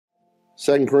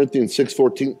2 Corinthians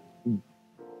 6:14.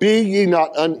 Be ye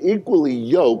not unequally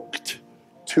yoked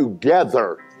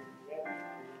together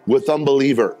with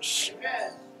unbelievers.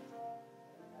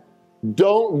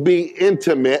 Don't be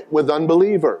intimate with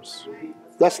unbelievers.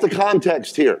 That's the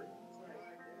context here.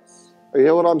 You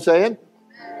hear what I'm saying?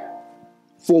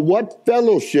 For what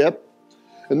fellowship,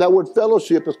 and that word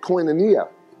fellowship is koinonia,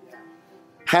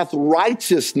 hath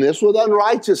righteousness with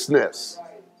unrighteousness?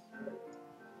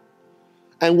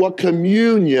 And what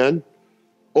communion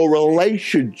or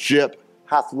relationship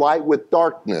hath light with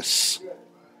darkness?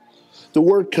 The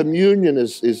word communion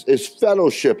is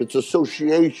fellowship, it's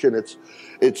association,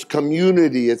 it's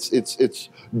community, it's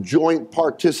joint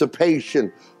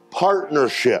participation,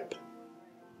 partnership,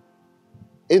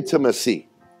 intimacy.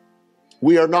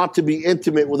 We are not to be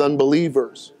intimate with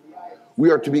unbelievers. We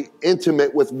are to be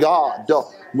intimate with God.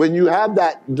 When you have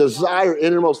that desire,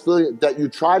 innermost feeling that you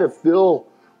try to fill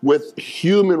with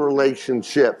human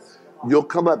relationship, you'll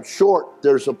come up short.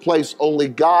 There's a place only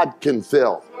God can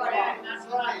fill.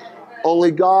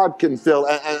 Only God can fill.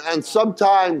 And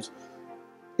sometimes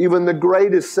even the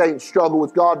greatest saints struggle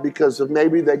with God because of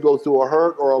maybe they go through a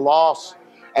hurt or a loss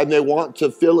and they want to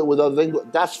fill it with other things.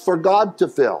 That's for God to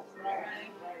fill.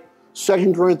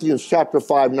 2 Corinthians chapter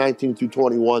 5, 19 through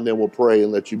 21, then we'll pray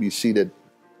and let you be seated.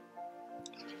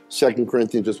 2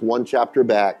 Corinthians, just one chapter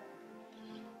back,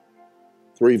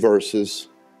 3 verses.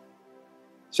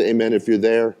 Say amen if you're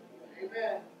there.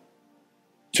 Amen.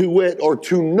 To wit, or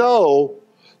to know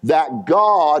that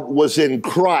God was in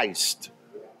Christ,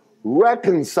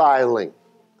 reconciling.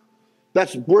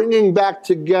 That's bringing back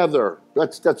together.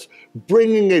 That's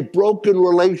bringing a broken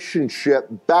relationship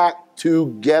back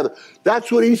together.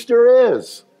 That's what Easter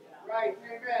is. Right.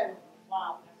 Amen.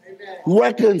 Wow. Amen.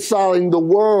 Reconciling the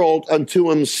world unto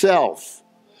himself,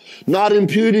 not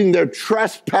imputing their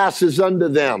trespasses unto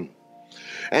them,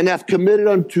 and hath committed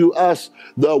unto us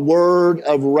the word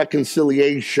of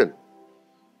reconciliation.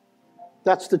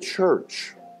 That's the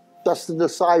church. That's the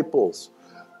disciples.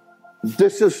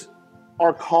 This is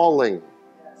our calling.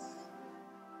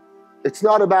 It's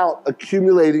not about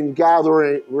accumulating,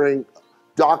 gathering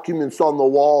documents on the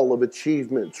wall of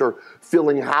achievements or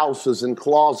filling houses and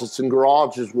closets and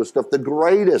garages with stuff. The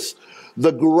greatest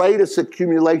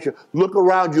accumulation. Look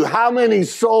around you. How many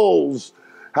souls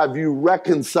have you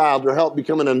reconciled or helped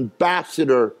become an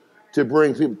ambassador to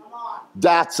bring people?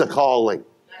 That's a calling.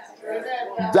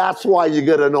 That's why you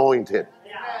get anointed.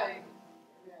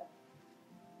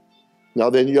 Now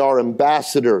then, you are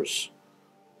ambassadors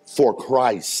for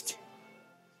Christ.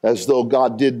 As though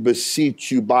God did beseech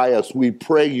you by us, we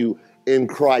pray you in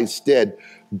Christ's stead,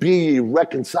 be ye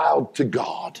reconciled to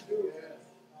God.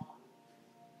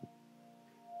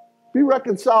 Be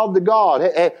reconciled to God.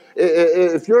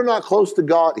 If you're not close to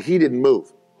God, He didn't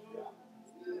move.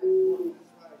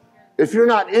 If you're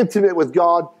not intimate with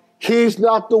God, He's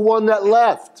not the one that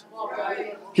left.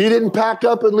 He didn't pack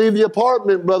up and leave the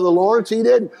apartment, Brother Lawrence. He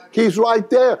didn't. He's right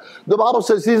there. The Bible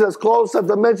says He's as close at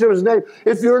the mention of His name.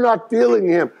 If you're not feeling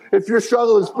Him, if you're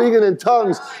struggling speaking in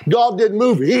tongues, God didn't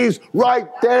move. He's right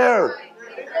there.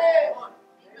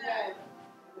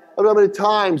 I don't know how many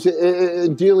times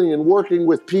in dealing and working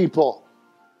with people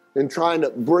and trying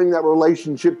to bring that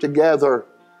relationship together,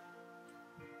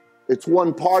 it's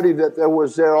one party that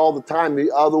was there all the time. The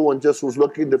other one just was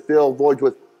looking to fill voids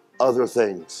with other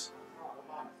things.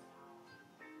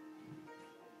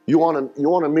 You want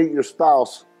to meet your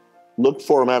spouse, look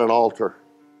for them at an altar.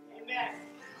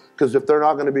 Because if they're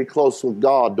not going to be close with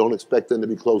God, don't expect them to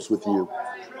be close with you.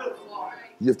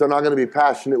 If they're not going to be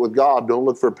passionate with God, don't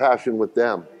look for passion with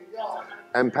them.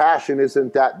 And passion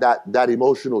isn't that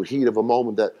emotional heat of a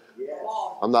moment that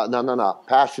No.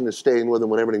 Passion is staying with them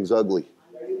when everything's ugly.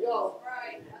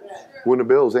 When the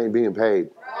bills ain't being paid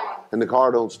and the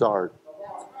car don't start.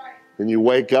 And you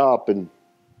wake up and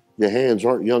your hands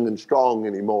aren't young and strong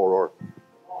anymore, or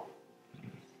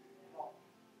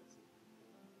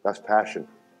that's passion.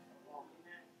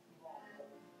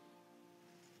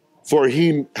 For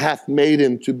He hath made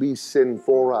Him to be sin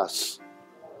for us,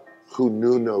 who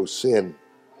knew no sin,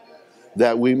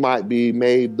 that we might be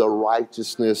made the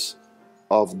righteousness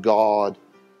of God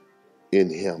in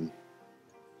Him.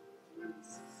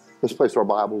 Let's place our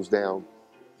Bibles down.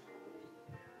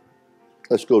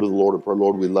 Let's go to the Lord and pray.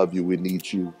 Lord, we love you. We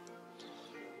need you.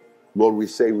 Lord, we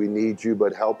say we need you,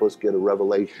 but help us get a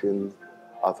revelation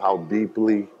of how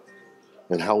deeply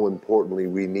and how importantly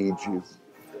we need you.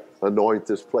 Anoint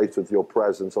this place with your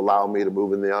presence. Allow me to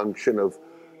move in the unction of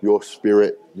your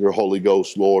Spirit, your Holy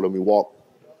Ghost, Lord. And we walk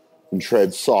and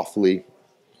tread softly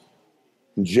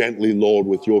and gently, Lord,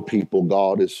 with your people,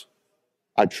 God, as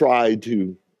I try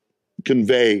to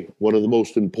convey one of the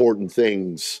most important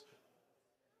things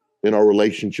in our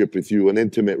relationship with you, an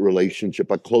intimate relationship,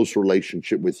 a close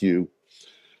relationship with you.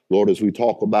 Lord, as we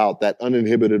talk about that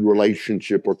uninhibited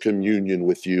relationship or communion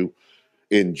with you,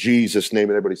 in Jesus' name,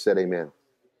 and everybody said amen.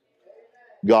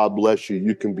 God bless you.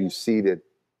 You can be seated.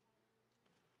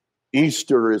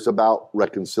 Easter is about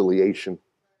reconciliation.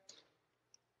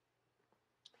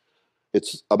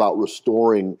 It's about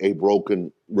restoring a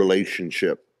broken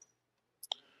relationship.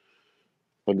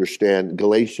 Understand,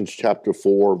 Galatians chapter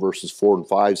 4, verses 4 and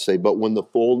 5 say, but when the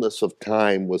fullness of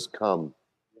time was come,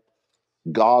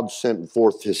 God sent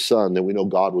forth his son, and we know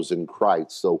God was in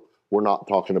Christ, so we're not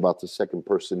talking about the second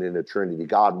person in the Trinity.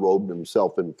 God robed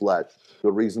himself in flesh.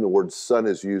 The reason the word son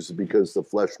is used is because the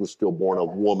flesh was still born of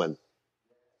woman.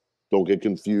 Don't get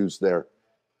confused there.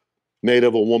 Made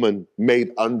of a woman,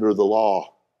 made under the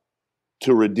law,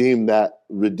 to redeem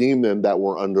them that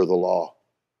were under the law,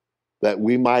 that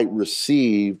we might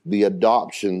receive the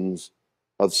adoptions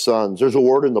of sons. There's a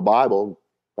word in the Bible,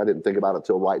 I didn't think about it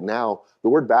till right now. The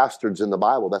word bastards in the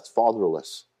Bible, that's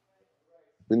fatherless.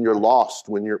 When you're lost,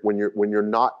 when you're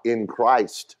not in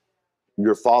Christ,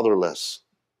 you're fatherless.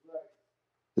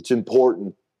 It's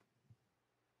important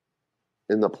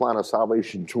in the plan of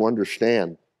salvation to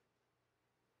understand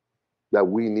that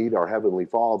we need our Heavenly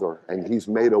Father, and he's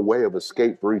made a way of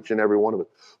escape for each and every one of us.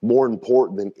 More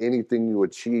important than anything you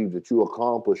achieve, that you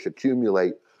accomplish,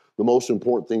 accumulate, the most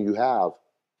important thing you have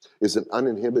is an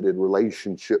uninhibited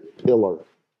relationship pillar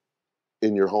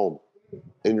in your home,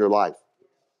 in your life.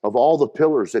 Of all the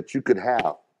pillars that you could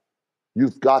have,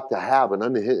 you've got to have an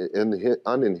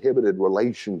uninhibited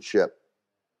relationship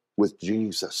with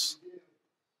Jesus.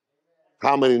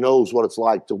 How many knows what it's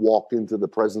like to walk into the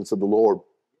presence of the Lord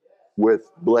with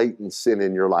blatant sin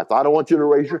in your life? I don't want you to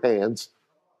raise your hands.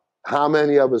 How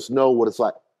many of us know what it's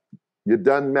like? You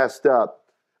done messed up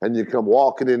and you come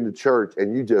walking into church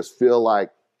and you just feel like,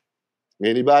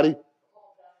 anybody?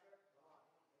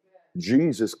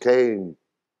 Jesus came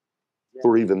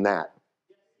for even that.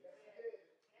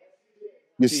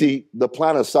 You see, the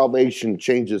plan of salvation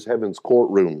changes heaven's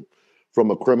courtroom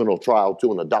from a criminal trial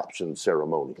to an adoption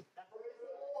ceremony.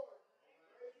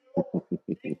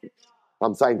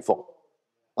 I'm thankful.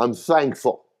 I'm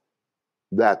thankful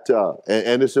that,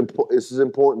 and this is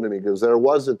important to me, because there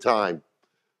was a time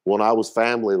when I was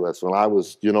familyless, when I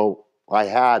was, I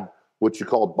had what you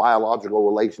called biological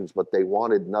relations, but they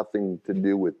wanted nothing to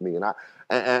do with me. And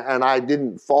I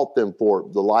didn't fault them for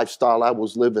the lifestyle I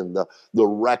was living, the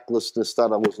recklessness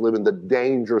that I was living, the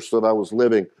dangers that I was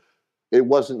living. It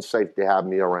wasn't safe to have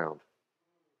me around.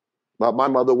 But my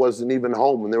mother wasn't even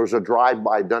home, and there was a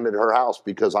drive-by done at her house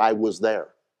because I was there.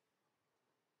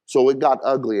 So it got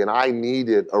ugly, and I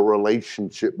needed a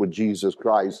relationship with Jesus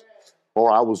Christ,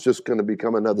 or I was just going to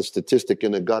become another statistic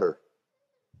in the gutter.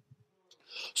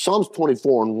 Psalms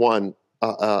 24 and 1,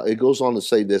 it goes on to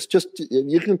say this. Just,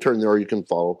 you can turn there or you can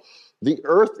follow. The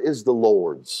earth is the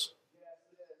Lord's.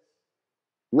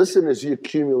 Listen as you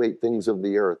accumulate things of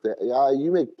the earth.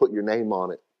 You may put your name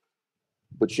on it,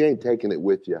 but you ain't taking it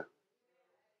with you.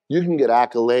 You can get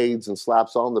accolades and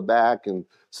slaps on the back and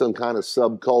some kind of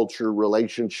subculture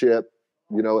relationship,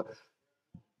 But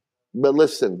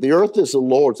listen, the earth is the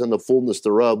Lord's and the fullness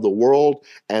thereof, the world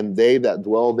and they that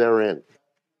dwell therein.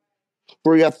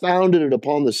 For he hath founded it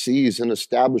upon the seas and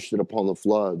established it upon the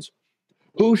floods.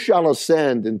 Who shall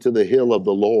ascend into the hill of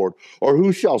the Lord, or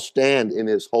who shall stand in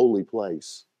his holy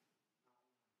place?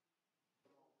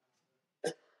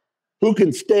 Who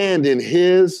can stand in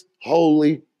his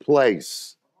holy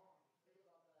place?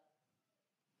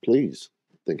 Please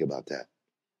think about that.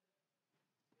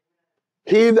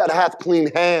 He that hath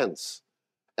clean hands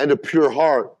and a pure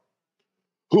heart,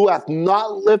 who hath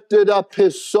not lifted up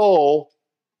his soul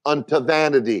unto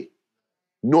vanity,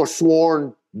 nor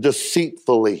sworn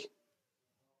deceitfully.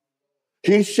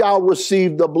 He shall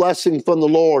receive the blessing from the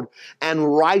Lord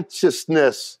and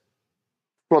righteousness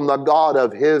from the God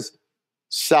of his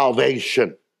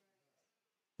salvation.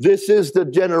 This is the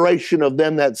generation of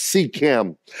them that seek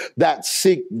him, that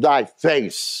seek thy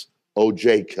face, O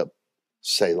Jacob,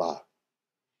 Selah.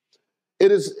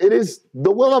 It is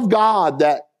the will of God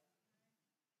that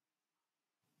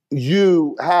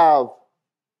you have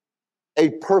a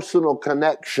personal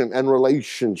connection and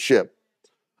relationship,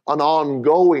 an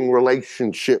ongoing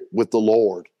relationship with the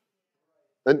Lord,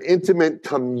 an intimate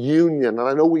communion. And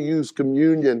I know we use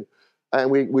communion and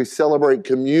we celebrate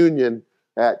communion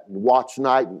at watch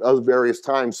night and other various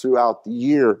times throughout the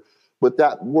year. But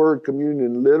that word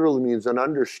communion literally means an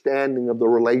understanding of the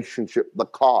relationship, the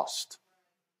cost.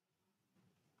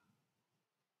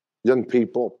 Young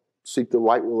people, seek the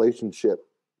right relationship.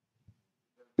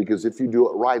 Because if you do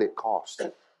it right, it costs.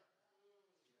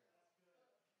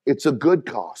 It's a good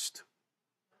cost.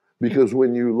 Because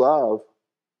when you love,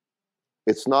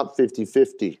 it's not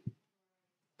 50-50.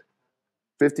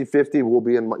 50-50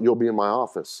 you'll be in my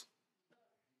office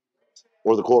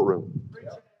or the courtroom.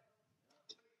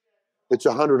 It's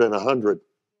 100 and 100.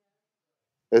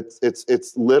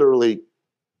 It's literally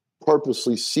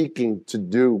purposely seeking to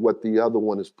do what the other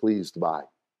one is pleased by.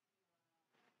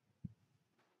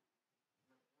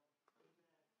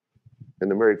 And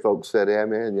the married folks said,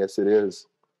 amen. Yes, it is.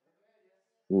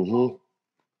 We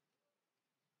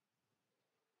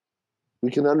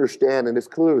can understand, and it's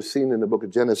clearly seen in the book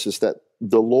of Genesis, that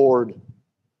the Lord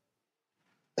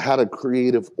had a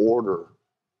creative order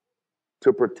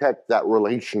to protect that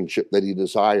relationship that he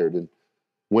desired. And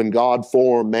when God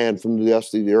formed man from the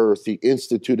dust of the earth, he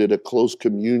instituted a close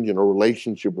communion or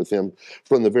relationship with him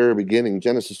from the very beginning.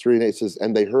 Genesis 3:8 says,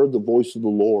 and they heard the voice of the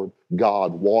Lord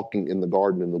God walking in the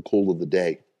garden in the cool of the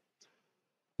day.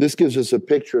 This gives us a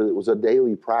picture that it was a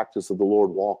daily practice of the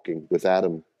Lord walking with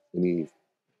Adam and Eve.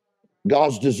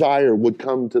 God's desire would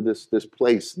come to this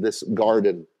place, this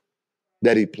garden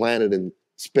that he planted and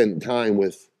spent time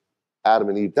with Adam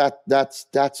and Eve.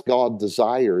 That's God's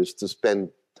desire, is to spend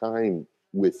time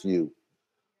with you.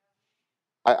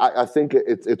 I think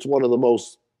it's one of the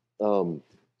most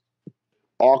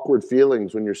awkward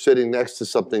feelings when you're sitting next to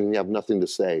something and you have nothing to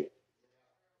say.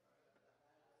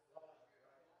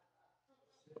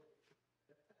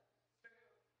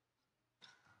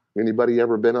 Anybody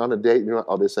ever been on a date and you're like,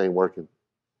 oh, this ain't working?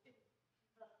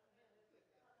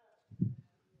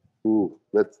 Ooh,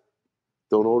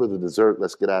 don't order the dessert.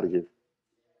 Let's get out of here.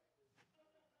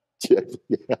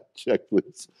 Check,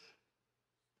 please.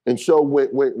 And so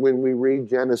when we read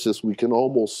Genesis, we can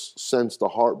almost sense the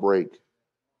heartbreak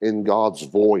in God's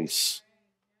voice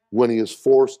when he is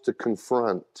forced to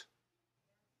confront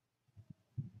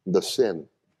the sin.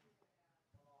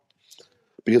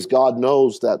 Because God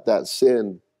knows that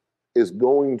sin is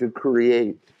going to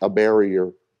create a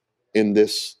barrier in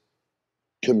this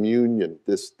communion,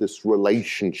 this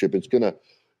relationship. It's going to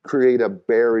create a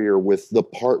barrier with the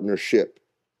partnership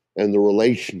and the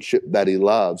relationship that he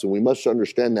loves. And we must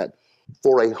understand that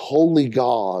for a holy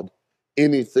God,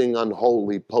 anything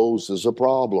unholy poses a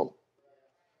problem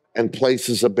and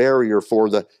places a barrier for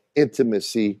the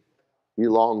intimacy he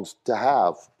longs to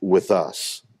have with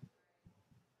us.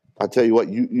 I tell you what,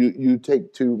 you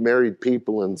take two married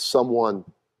people and someone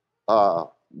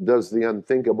does the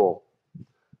unthinkable.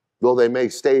 Though they may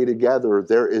stay together,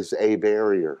 there is a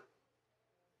barrier.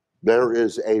 There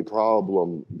is a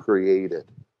problem created.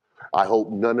 I hope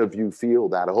none of you feel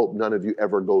that. I hope none of you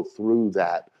ever go through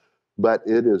that. But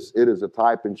it is a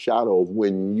type and shadow of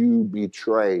when you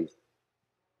betray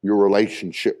your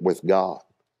relationship with God.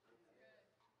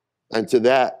 And to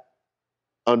that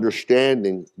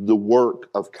understanding, the work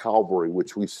of Calvary,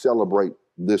 which we celebrate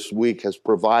this week, has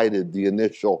provided the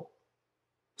initial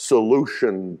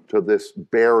solution to this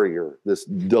barrier, this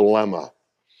dilemma.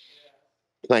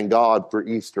 Thank God for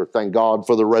Easter. Thank God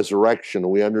for the resurrection.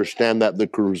 We understand that the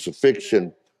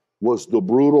crucifixion was the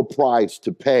brutal price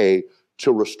to pay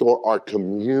to restore our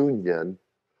communion,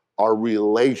 our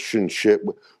relationship.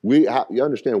 You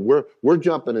understand, we're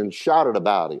jumping and shouting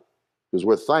about it because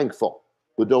we're thankful.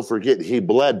 But don't forget, he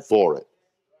bled for it.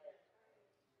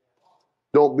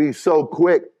 Don't be so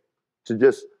quick to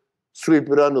just sweep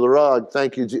it under the rug.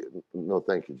 Thank you, no,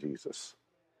 thank you, Jesus.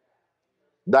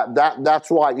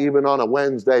 That's why even on a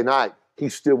Wednesday night,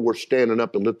 we're standing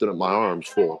up and lifting up my arms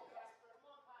for.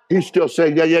 He's still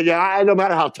saying, yeah, no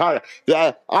matter how tired.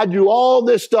 I do all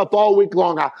this stuff all week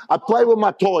long. I play with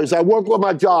my toys. I work with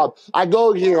my job. I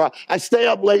go here. I stay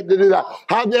up late to do that.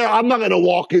 How dare, I'm not going to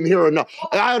walk in here and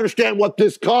I understand what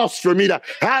this costs for me to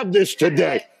have this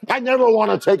today. I never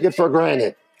want to take it for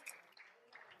granted.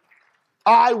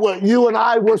 You and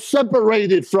I were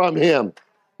separated from him.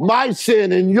 My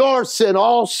sin and your sin,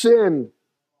 all sin,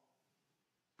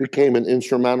 became an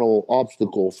insurmountable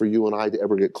obstacle for you and I to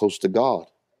ever get close to God.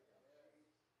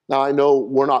 Now, I know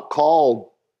we're not called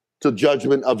to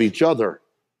judgment of each other,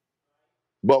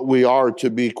 but we are to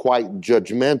be quite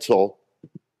judgmental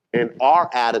in our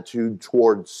attitude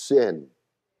towards sin.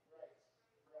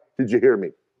 Did you hear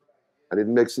me? I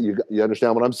didn't mix it. You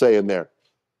understand what I'm saying there?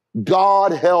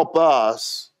 God help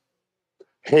us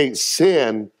hate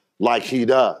sin like he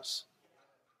does.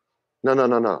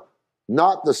 No.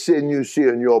 Not the sin you see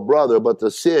in your brother, but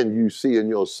the sin you see in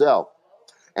yourself.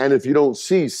 And if you don't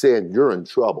see sin, you're in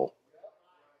trouble.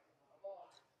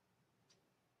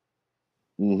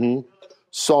 Psalm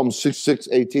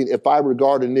 66:18, if I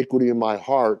regard iniquity in my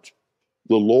heart,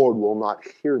 the Lord will not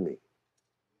hear me.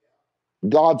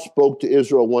 God spoke to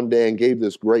Israel one day and gave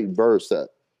this great verse that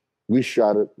we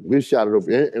shouted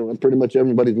over, and pretty much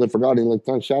everybody's lived for God. He like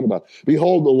to shout about.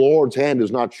 Behold, the Lord's hand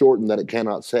is not shortened that it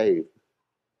cannot save,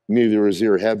 neither is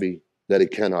ear heavy that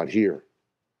it cannot hear.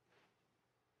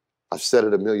 I've said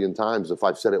it a million times if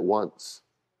I've said it once.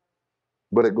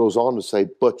 But it goes on to say,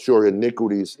 but your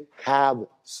iniquities have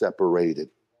separated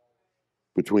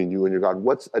between you and your God.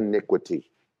 What's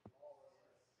iniquity?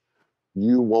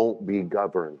 You won't be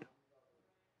governed.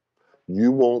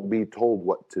 You won't be told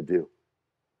what to do.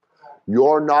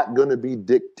 You're not going to be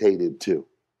dictated to.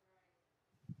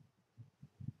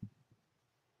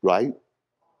 Right?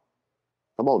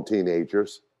 Come on,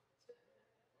 teenagers.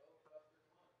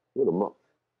 Get them up.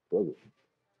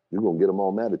 You're going to get them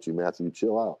all mad at you, Matthew.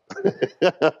 Chill out.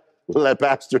 let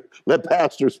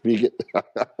pastor speak it.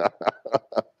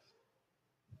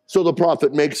 So the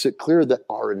prophet makes it clear that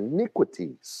our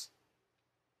iniquities,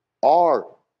 our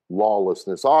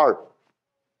lawlessness, Now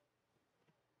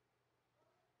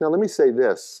let me say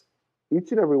this.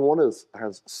 Each and every one of us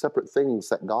has separate things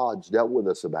that God's dealt with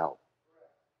us about.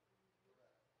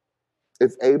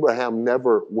 If Abraham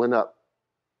never went up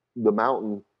the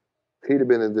mountain, he'd have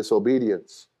been in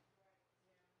disobedience.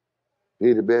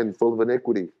 He'd have been full of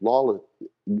iniquity, lawless.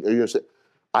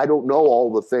 I don't know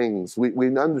all the things.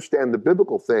 We understand the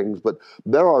biblical things, but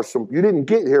there are some, you didn't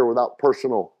get here without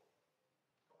personal.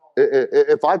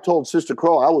 If I told Sister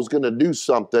Crow I was going to do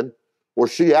something, or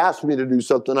she asked me to do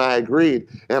something, I agreed,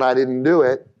 and I didn't do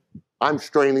it, I'm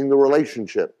straining the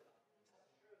relationship.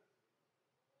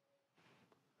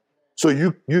 So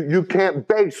you can't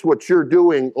base what you're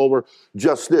doing over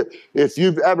just this. If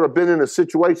you've ever been in a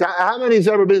situation, how many's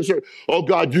ever been, oh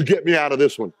God, you get me out of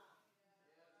this one?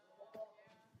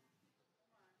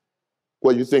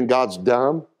 Well, you think God's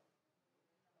dumb?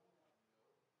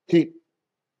 He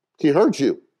heard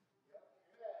you.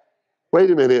 Wait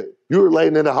a minute. You were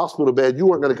laying in a hospital bed. You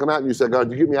weren't going to come out and you said,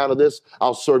 God, you get me out of this,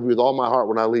 I'll serve you with all my heart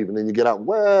when I leave. And then you get out,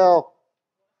 well,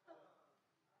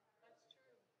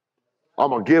 I'm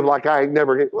going to give like I ain't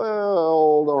never get. Well,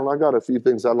 hold on. I got a few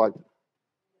things I'd like.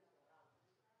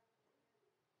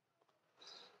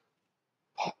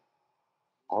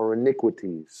 Our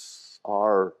iniquities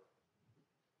are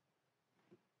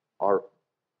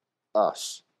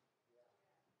us.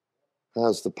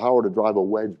 Has the power to drive a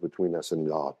wedge between us and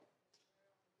God.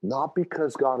 Not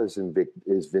because God is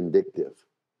vindictive.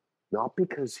 Not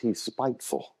because he's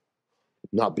spiteful.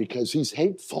 Not because he's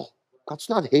hateful. God's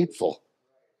not hateful.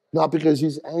 Not because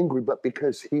he's angry, but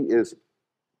because he is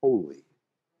holy.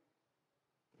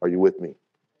 Are you with me?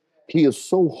 He is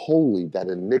so holy that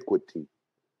iniquity,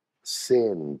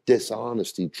 sin,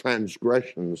 dishonesty,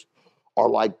 transgressions are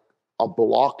like a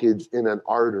blockage in an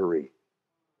artery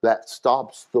that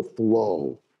stops the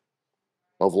flow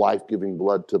of life-giving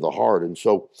blood to the heart. And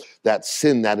so that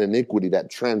sin, that iniquity, that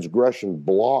transgression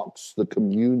blocks the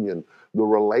communion, the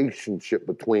relationship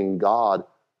between God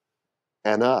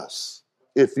and us.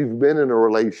 If you've been in a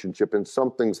relationship and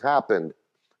something's happened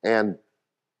and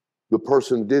the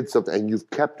person did something and you've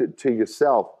kept it to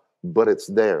yourself, but it's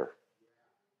there.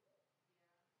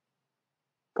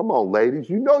 Come on, ladies.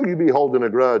 You know you be holding a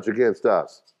grudge against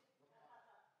us.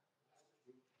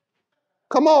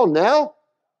 Come on now.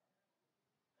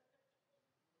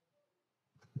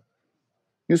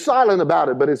 You're silent about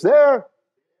it, but it's there.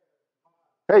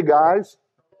 Hey, guys.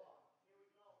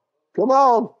 Come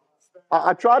on.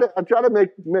 I try to make.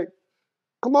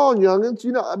 Come on, youngins.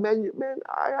 You know, man.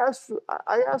 I asked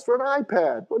for an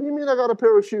iPad. What do you mean I got a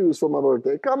pair of shoes for my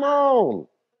birthday? Come on.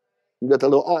 You got that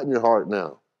little art in your heart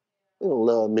now. You don't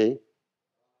love me.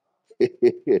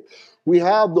 We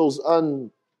have those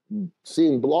unseen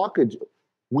blockages.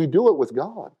 We do it with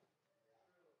God.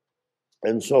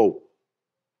 And so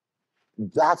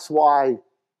that's why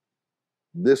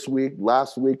this week,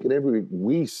 last week, and every week,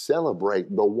 we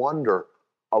celebrate the wonder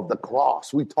of the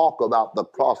cross. We talk about the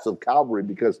cross of Calvary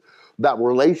because that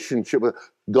relationship with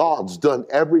God's done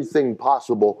everything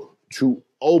possible to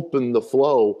open the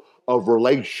flow of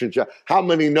relationship. How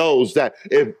many knows that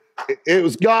if it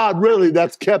was God really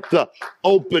that's kept the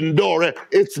open door?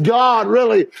 It's God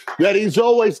really that he's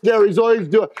always there. He's always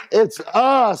doing. It's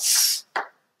us.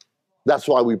 That's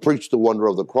why we preach the wonder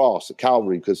of the cross at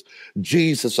Calvary, because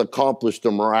Jesus accomplished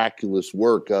a miraculous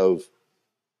work of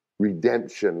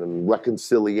redemption and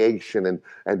reconciliation.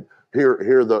 And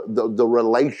here the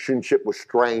relationship was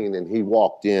strained, and he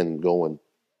walked in going,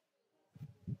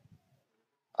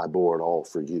 I bore it all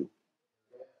for you.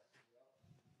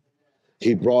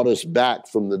 He brought us back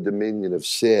from the dominion of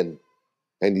sin,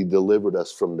 and he delivered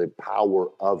us from the power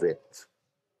of it.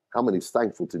 How many's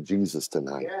thankful to Jesus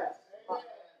tonight?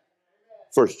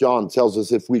 First John tells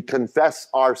us if we confess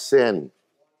our sin,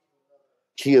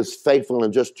 he is faithful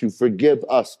and just to forgive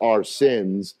us our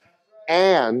sins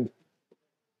and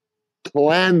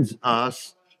cleanse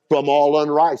us from all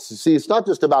unrighteousness. See, it's not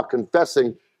just about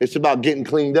confessing, it's about getting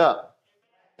cleaned up.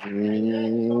 That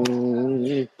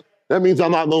means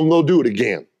I'm not going to go do it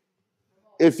again.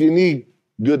 If you need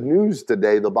good news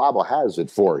today, the Bible has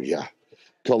it for you.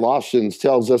 Colossians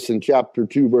tells us in chapter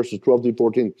 2, verses 12 through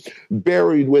 14,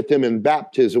 buried with him in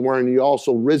baptism, wherein you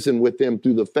also risen with him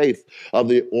through the faith of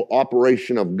the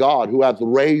operation of God, who hath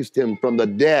raised him from the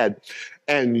dead,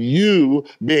 and you,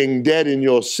 being dead in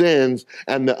your sins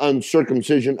and the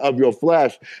uncircumcision of your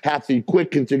flesh, hath he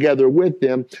quickened together with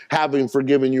him, having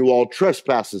forgiven you all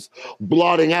trespasses,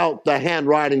 blotting out the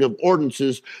handwriting of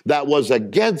ordinances that was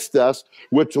against us,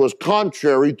 which was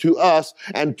contrary to us,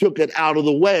 and took it out of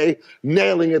the way,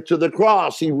 nailing it to the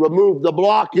cross. He removed the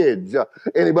blockage.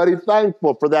 Anybody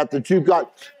thankful for that you've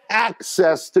got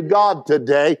access to God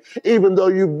today, even though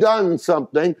you've done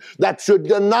something that should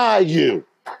deny you?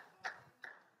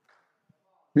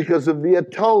 Because of the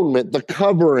atonement, the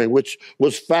covering, which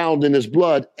was found in his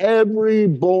blood, every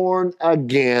born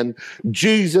again,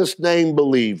 Jesus name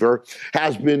believer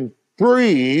has been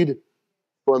freed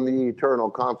from the eternal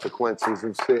consequences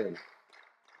of sin.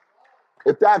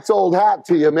 If that's old hat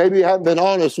to you, maybe you haven't been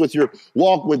honest with your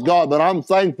walk with God, but I'm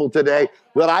thankful today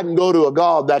that I can go to a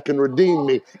God that can redeem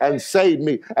me and save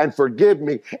me and forgive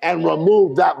me and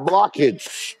remove that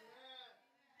blockage.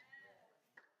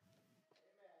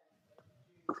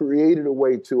 Created a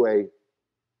way to a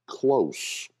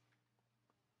close,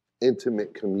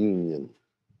 intimate communion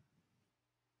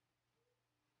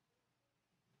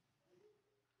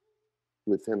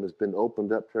with him has been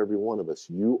opened up to every one of us.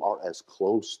 You are as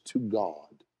close to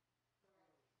God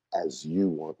as you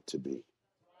want to be.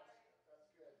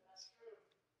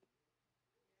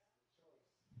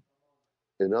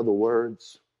 In other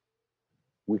words,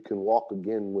 we can walk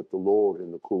again with the Lord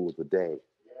in the cool of the day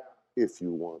if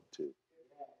you want to.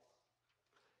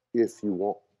 If you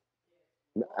want.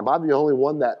 Am I the only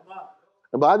one?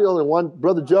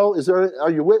 Brother Joe,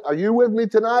 are you with me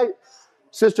tonight?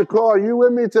 Sister Crow, are you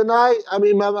with me tonight? I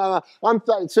mean,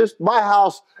 my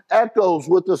house echoes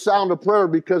with the sound of prayer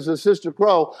because of Sister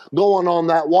Crow going on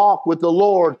that walk with the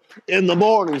Lord in the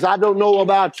mornings. I don't know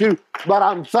about you, but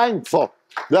I'm thankful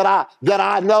that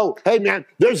I know, hey man,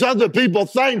 there's other people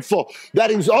thankful that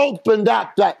he's opened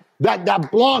up that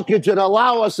blockage and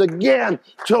allow us again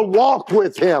to walk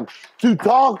with him, to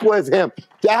talk with him,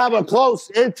 to have a close,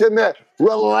 intimate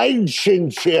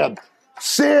relationship.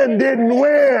 Sin didn't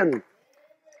win.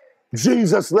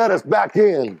 Jesus let us back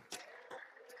in.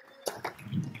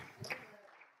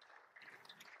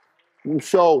 And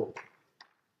so,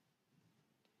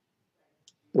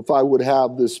 if I would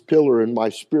have this pillar in my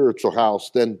spiritual house,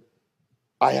 then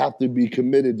I have to be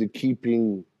committed to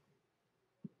keeping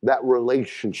that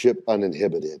relationship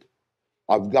uninhibited.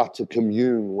 I've got to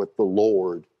commune with the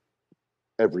Lord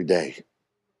every day.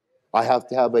 I have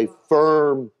to have a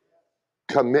firm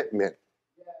commitment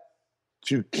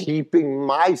to keeping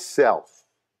myself.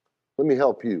 Let me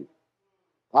help you.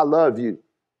 I love you,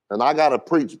 and I got to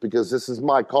preach because this is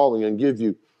my calling and give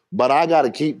you, but I got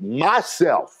to keep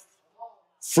myself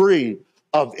free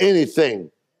of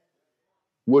anything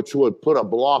which would put a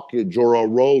blockage or a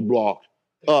roadblock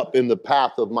up in the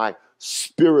path of my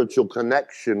spiritual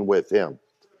connection with him.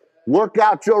 Work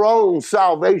out your own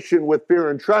salvation with fear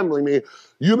and trembling. I mean,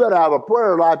 you better have a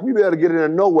prayer life. You better get in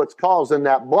and know what's causing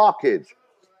that blockage.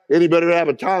 Anybody have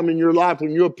a time in your life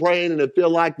when you're praying and it feel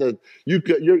like that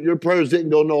your prayers didn't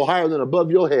go no higher than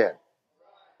above your head?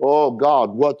 Oh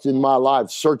God, what's in my life?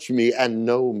 Search me and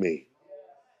know me.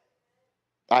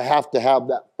 I have to have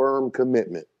that firm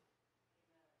commitment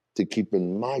to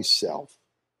keeping myself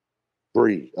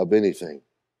free of anything.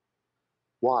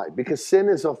 Why? Because sin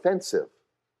is offensive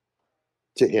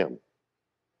to him.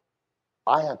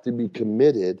 I have to be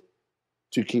committed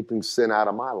to keeping sin out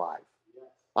of my life.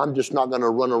 I'm just not going to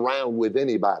run around with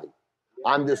anybody.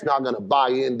 I'm just not going to buy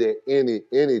into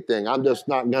anything. I'm just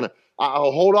not going to.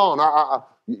 Hold on.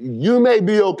 You may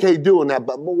be okay doing that,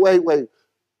 but wait.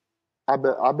 I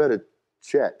better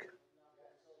check.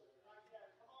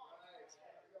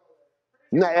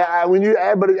 When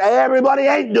everybody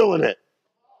ain't doing it.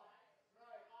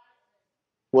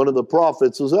 One of the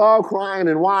prophets was all crying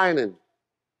and whining.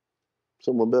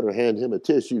 Someone better hand him a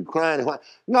tissue, crying and whining.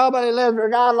 Nobody lives for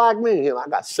God like me. I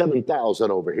got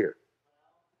 7,000 over here.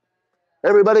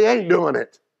 Everybody ain't doing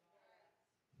it.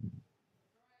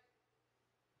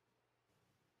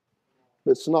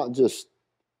 It's not just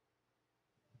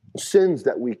sins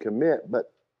that we commit,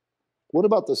 but What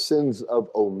about the sins of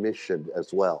omission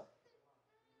as well?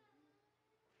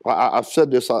 I've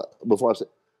said this before. I said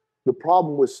the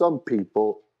problem with some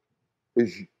people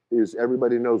is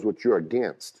everybody knows what you're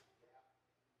against.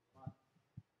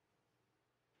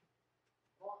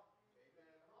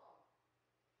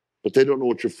 But they don't know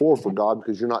what you're for God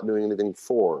because you're not doing anything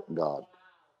for God.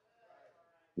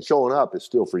 And showing up is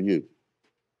still for you.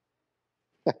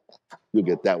 You'll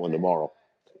get that one tomorrow.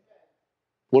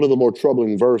 One of the more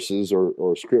troubling verses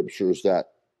or scriptures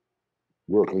that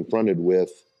we're confronted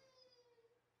with,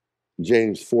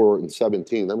 James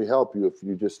 4:17. Let me help you if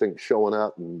you just think showing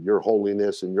up and your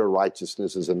holiness and your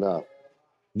righteousness is enough.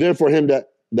 Therefore, him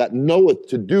that knoweth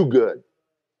to do good.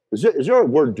 Is there a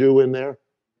word do in there?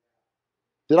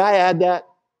 Did I add that?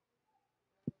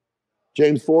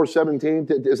 James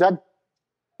 4:17. Is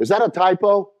that a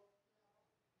typo?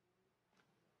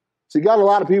 So you got a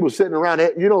lot of people sitting around.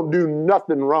 You don't do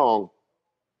nothing wrong,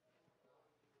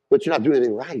 but you're not doing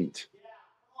anything right.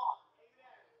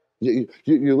 You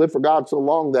live for God so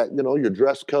long that your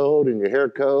dress code and your hair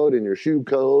code and your shoe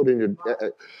code and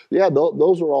your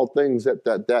those are all things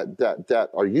that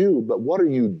are you. But what are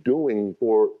you doing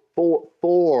for?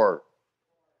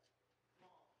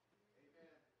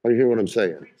 Are you hearing what I'm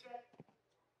saying?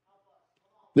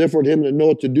 Therefore, to him that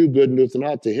knoweth to do good and doeth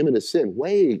not, to him it is sin.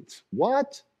 Wait,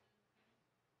 what?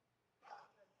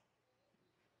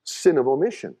 Sin of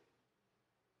omission.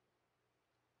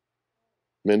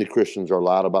 Many Christians are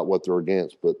loud about what they're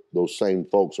against, but those same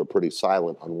folks are pretty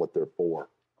silent on what they're for.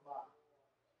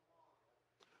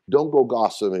 Don't go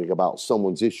gossiping about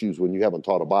someone's issues when you haven't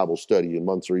taught a Bible study in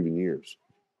months or even years.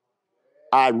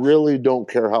 I really don't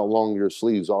care how long your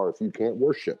sleeves are if you can't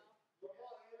worship.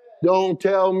 Don't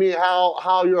tell me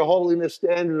how your holiness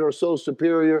standards are so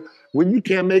superior when you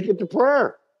can't make it to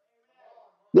prayer.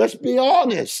 Let's be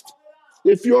honest.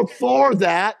 If you're for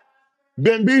that,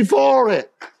 then be for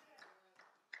it.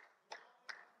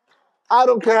 I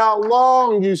don't care how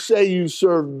long you say you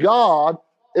serve God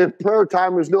if prayer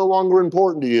time is no longer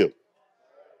important to you.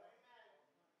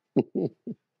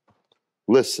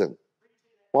 Listen,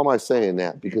 why am I saying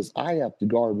that? Because I have to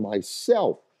guard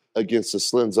myself against the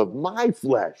sins of my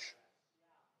flesh,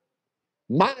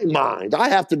 my mind. I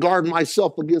have to guard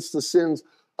myself against the sins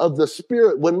of the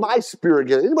spirit. When my spirit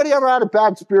gets, anybody ever had a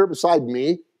bad spirit beside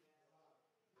me?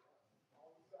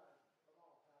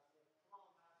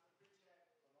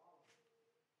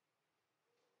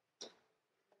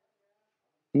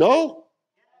 No?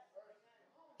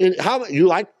 And how you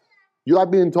like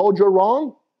being told you're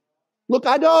wrong? Look,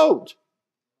 I don't.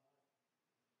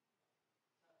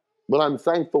 But I'm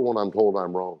thankful when I'm told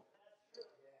I'm wrong.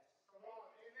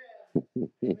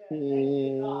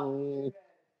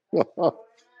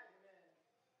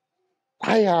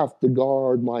 I have to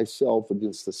guard myself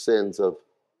against the sins of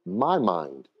my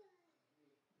mind.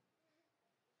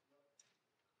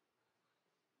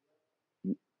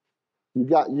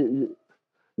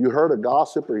 You heard a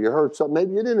gossip or you heard something,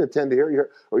 maybe you didn't attend to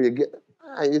hear, or you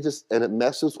just, and it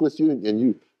messes with you, and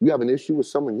you have an issue with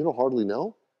someone you don't hardly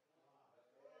know.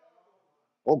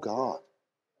 Oh God.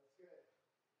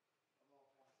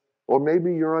 Or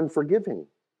maybe you're unforgiving.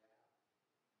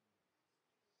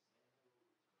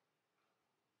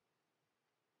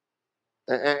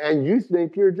 And you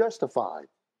think you're justified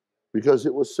because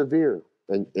it was severe.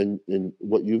 And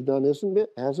what you've done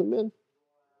hasn't been.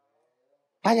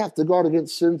 I have to guard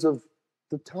against sins of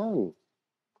the tongue,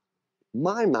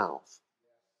 my mouth.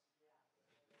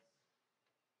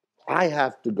 I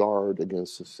have to guard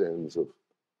against the sins of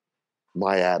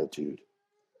my attitude.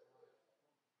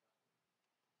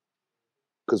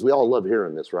 Because we all love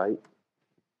hearing this, right?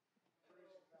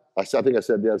 I think I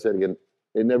said again,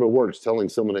 it never works telling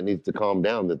someone that needs to calm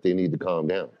down that they need to calm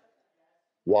down.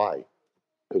 Why?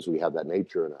 Because we have that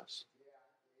nature in us.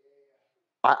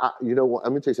 You know what?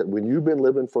 Let me tell you something. When you've been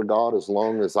living for God as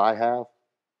long as I have,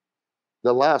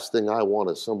 the last thing I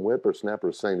want is some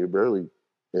whippersnapper saying you barely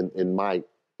in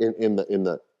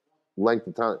the length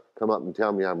of time come up and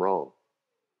tell me I'm wrong.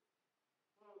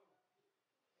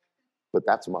 But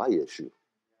that's my issue.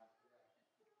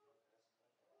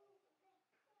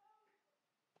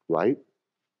 Right?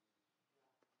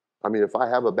 I mean, if I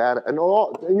have a bad, and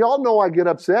y'all know I get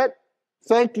upset.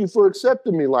 Thank you for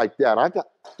accepting me like that.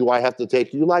 Do I have to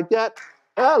take you like that?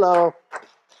 Hello.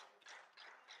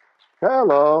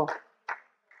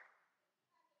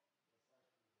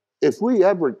 If we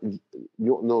ever, the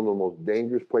most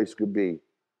dangerous place could be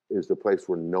is the place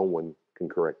where no one can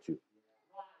correct you.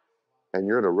 And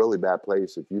you're in a really bad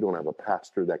place if you don't have a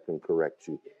pastor that can correct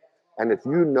you. And if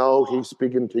you know he's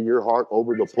speaking to your heart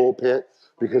over the pulpit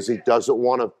because he doesn't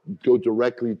want to go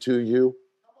directly to you,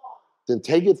 then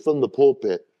take it from the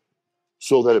pulpit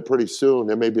so that pretty soon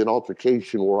there may be an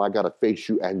altercation where I got to face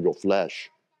you and your flesh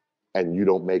and you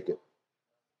don't make it.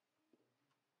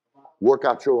 Work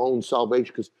out your own salvation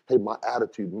because, hey, my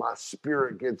attitude, my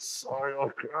spirit gets,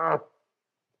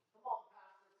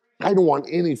 I don't want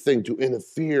anything to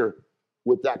interfere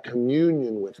with that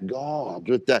communion with God,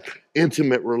 with that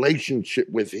intimate relationship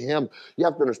with Him. You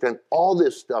have to understand all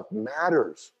this stuff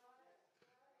matters.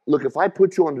 Look, if I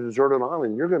put you on a deserted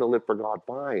island, you're going to live for God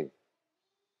fine.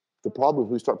 The problem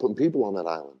is we start putting people on that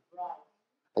island.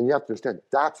 And you have to understand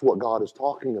that's what God is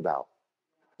talking about.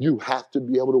 You have to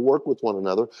be able to work with one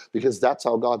another because that's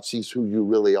how God sees who you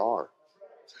really are.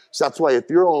 So that's why if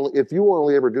you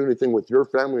only ever do anything with your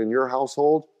family and your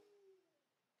household,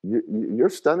 you're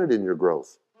stunted in your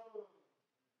growth.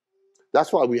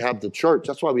 That's why we have the church.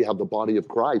 That's why we have the body of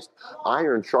Christ.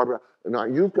 Iron sharp. Now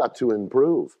you've got to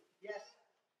improve.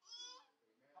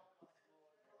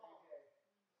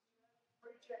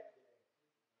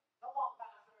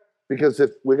 Because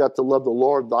if we got to love the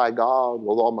Lord thy God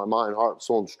with all my mind, heart,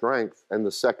 soul, and strength, and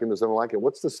the second is unlike it.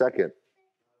 What's the second?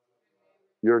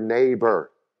 Your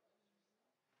neighbor.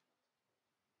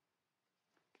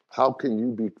 How can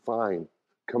you be fine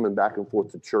coming back and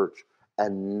forth to church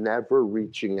and never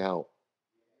reaching out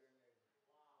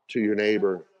to your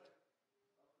neighbor?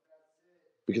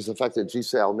 Because the fact that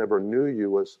Jesus said, I never knew you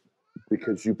was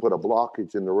because you put a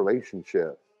blockage in the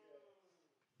relationship.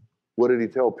 What did he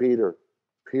tell Peter?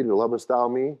 Peter, lovest thou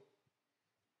me?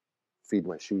 Feed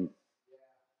my sheep.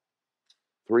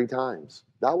 3 times.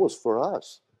 That was for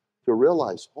us to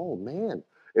realize, oh man,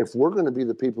 if we're going to be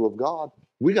the people of God,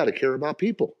 we got to care about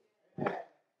people.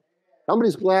 How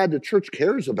many's glad the church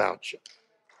cares about you?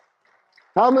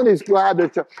 How many's glad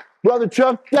that Brother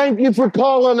Chuck, thank you for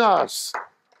calling us.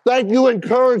 Thank you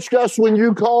encouraged us when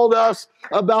you called us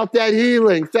about that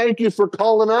healing. Thank you for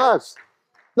calling us.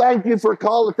 Thank you for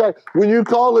calling. When you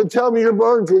call and tell me your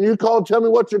burdens, when you call and tell me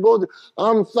what you're going through,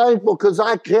 I'm thankful because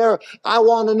I care. I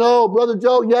want to know. Brother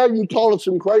Joe, yeah, you called us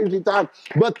some crazy times,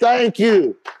 but thank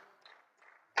you.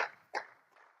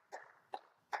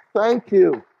 Thank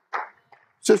you.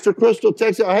 Sister Crystal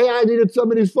texted, hey, I needed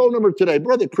somebody's phone number today.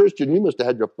 Brother Christian, you must have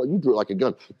had your phone. You drew it like a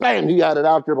gun. Bam, he had it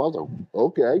out there. I was like,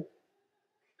 okay.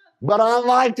 But I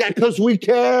like that because we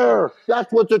care.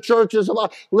 That's what the church is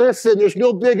about. Listen, there's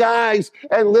no big eyes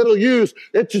and little U's.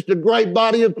 It's just a great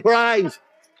body of Christ.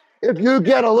 If you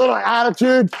get a little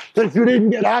attitude that you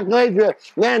didn't get accolades,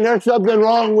 man, there's something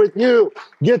wrong with you.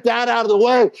 Get that out of the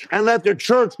way and let the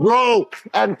church grow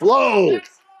and flow.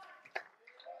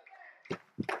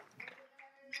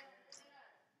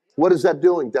 What is that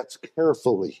doing? That's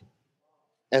carefully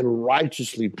and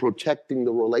righteously protecting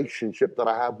the relationship that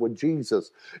I have with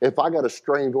Jesus. If I got a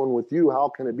strain going with you, how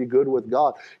can it be good with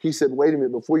God? He said, wait a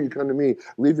minute, before you come to me,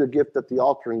 leave your gift at the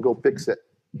altar and go fix it.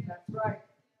 That's right.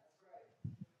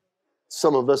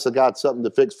 Some of us have got something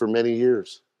to fix for many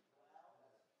years.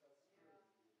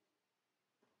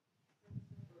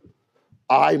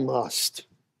 I must,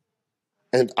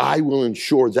 and I will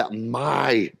ensure that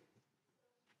my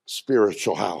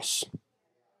spiritual house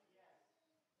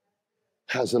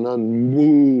has an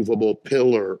unmovable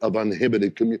pillar of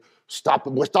uninhibited community. Stop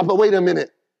it, wait a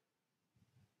minute.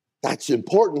 That's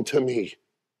important to me.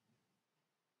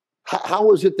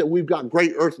 How is it that we've got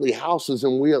great earthly houses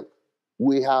and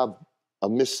we have a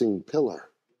missing pillar?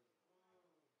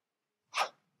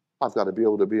 I've got to be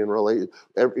able to be in relation.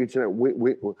 Each and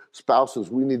every spouses,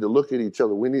 we need to look at each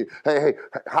other. We need, hey,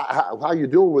 how you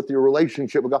doing with your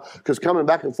relationship with God? Because coming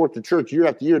back and forth to church year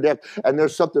after year, and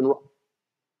there's something wrong.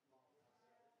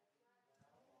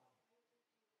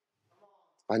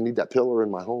 I need that pillar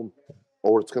in my home,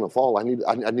 or it's going to fall. I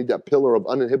need that pillar of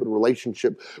uninhibited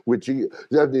relationship with Jesus.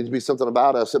 There needs to be something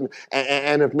about us, and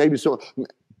if maybe so,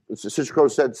 Sister Crow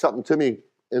said something to me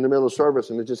in the middle of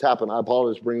service, and it just happened. I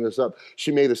apologize for bringing this up.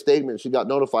 She made a statement. She got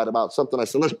notified about something. I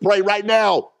said, let's pray right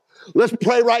now. Let's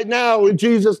pray right now in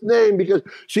Jesus' name, because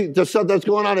the stuff that's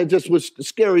going on, it just was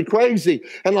scary, crazy.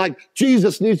 And like,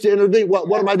 Jesus needs to intervene.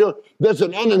 What am I doing? There's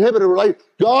an uninhibited relationship.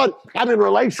 God, I'm in a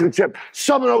relationship.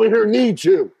 Someone over here needs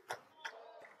you.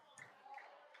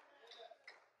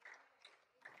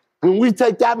 When we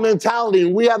take that mentality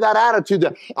and we have that attitude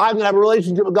that I'm going to have a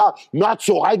relationship with God, not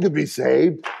so I could be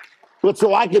saved, but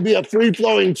so I could be a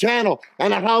free-flowing channel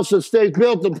and a house that stays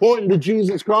built and pointing to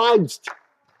Jesus Christ.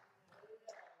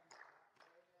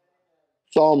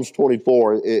 Psalms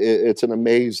 24, it's an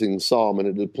amazing psalm,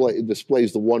 and it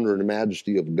displays the wonder and the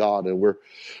majesty of God. And we're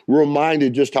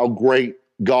reminded just how great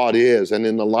God is. And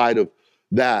in the light of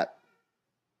that,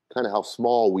 kind of how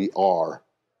small we are.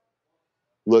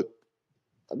 Look,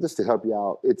 Just to help you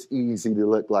out, it's easy to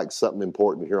look like something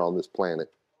important here on this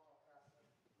planet.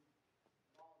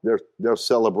 They're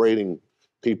celebrating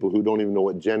people who don't even know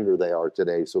what gender they are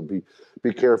today. So be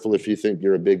careful if you think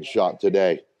you're a big shot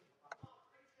today.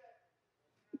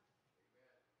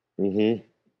 Mm-hmm.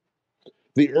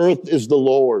 The earth is the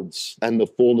Lord's and the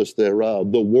fullness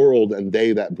thereof, the world and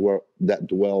they that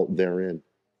dwell therein.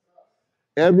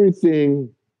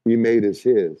 Everything he made is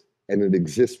his, and it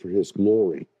exists for his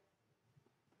glory.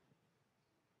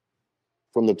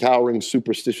 From the towering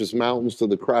superstitious mountains to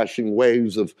the crashing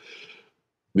waves of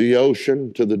the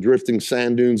ocean, to the drifting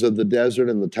sand dunes of the desert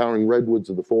and the towering redwoods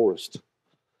of the forest.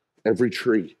 Every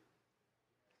tree,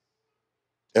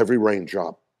 every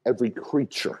raindrop, every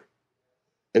creature,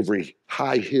 every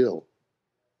high hill,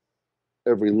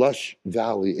 every lush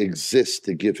valley exists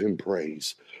to give him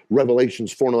praise.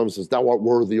 Revelations 4:11 says, thou art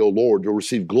worthy, O Lord, to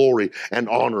receive glory and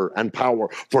honor and power,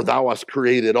 for thou hast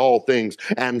created all things,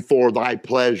 and for thy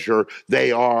pleasure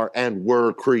they are and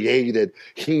were created.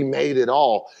 He made it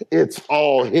all. It's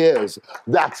all his.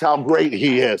 That's how great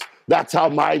he is. That's how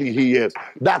mighty he is.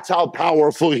 That's how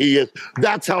powerful he is.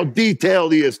 That's how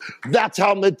detailed he is. That's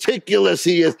how meticulous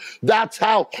he is. That's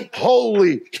how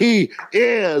holy he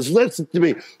is. Listen to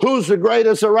me. Who's the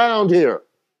greatest around here?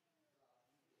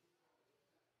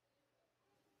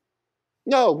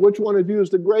 No, which one of you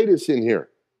is the greatest in here?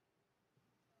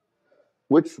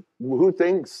 Who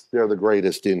thinks they're the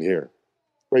greatest in here?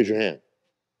 Raise your hand.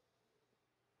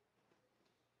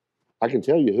 I can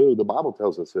tell you who. The Bible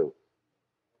tells us who.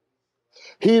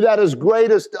 He that is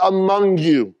greatest among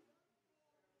you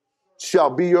shall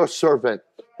be your servant.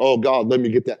 Oh God, let me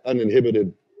get that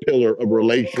uninhibited pillar of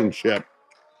relationship.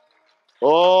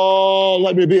 Oh,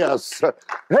 let me be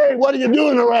hey, what are you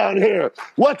doing around here?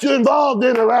 What you involved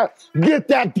in around? Get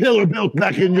that pillar built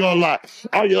back in your life.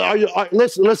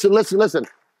 Listen.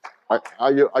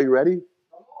 Are you ready?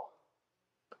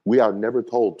 We are never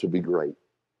told to be great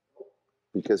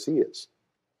because he is.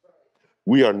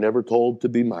 We are never told to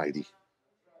be mighty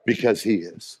because he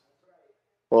is.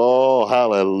 Oh,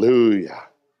 hallelujah.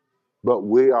 But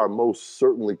we are most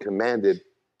certainly commanded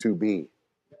to be.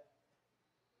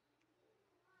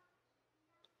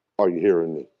 Are you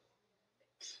hearing me?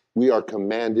 We are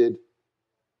commanded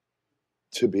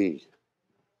to be.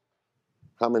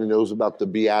 How many knows about the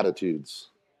Beatitudes?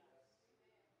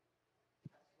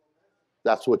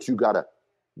 That's what you got to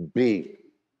be.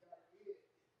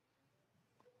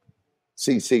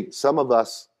 See, some of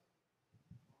us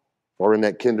are in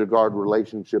that kindergarten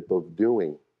relationship of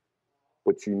doing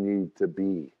what you need to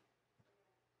be.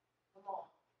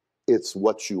 It's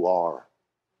what you are.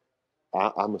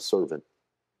 I'm a servant.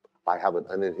 I have an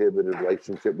uninhibited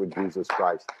relationship with Jesus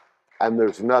Christ. And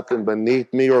there's nothing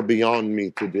beneath me or beyond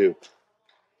me to do.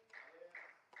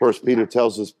 First Peter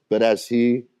tells us, but as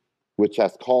he which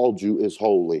hath called you is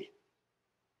holy.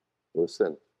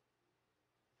 Listen.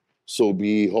 So be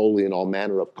ye holy in all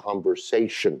manner of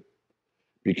conversation,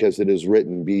 because it is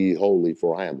written, be ye holy,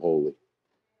 for I am holy.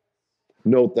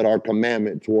 Note that our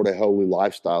commandment toward a holy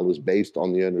lifestyle is based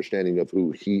on the understanding of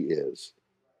who he is.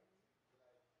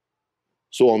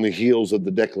 So on the heels of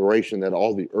the declaration that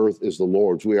all the earth is the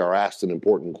Lord's, we are asked an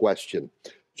important question.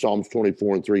 Psalms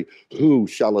 24:3, who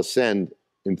shall ascend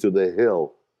into the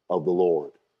hill of the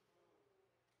Lord?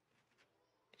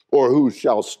 Or who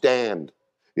shall stand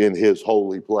in his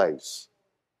holy place?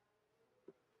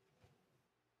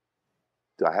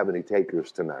 Do I have any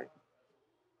takers tonight?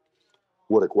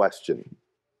 What a question.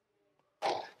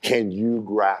 Can you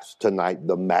grasp tonight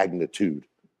the magnitude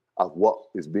of what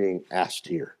is being asked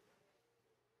here?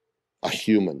 A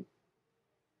human,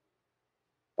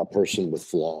 a person with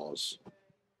flaws,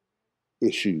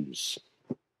 issues,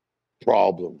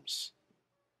 problems,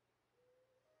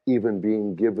 even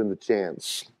being given the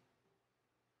chance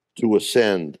to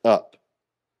ascend up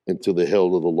into the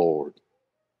hill of the Lord.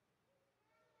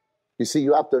 You see,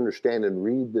 you have to understand and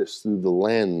read this through the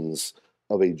lens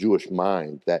of a Jewish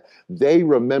mind, that they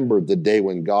remembered the day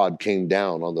when God came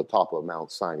down on the top of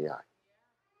Mount Sinai.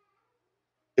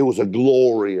 It was a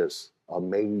glorious,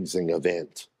 amazing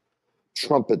event.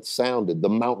 Trumpets sounded, the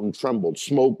mountain trembled,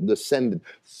 smoke descended,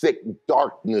 thick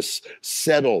darkness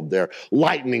settled there,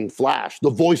 lightning flashed, the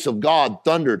voice of God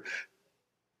thundered.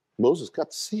 Moses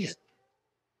got to see it.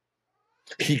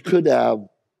 He could have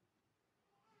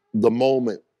the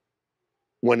moment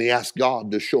when he asked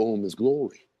God to show him his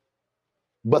glory.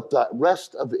 But the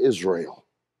rest of Israel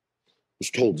was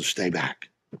told to stay back.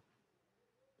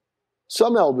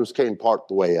 Some elders came part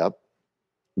the way up.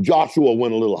 Joshua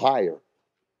went a little higher.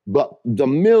 But the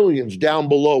millions down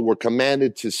below were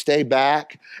commanded to stay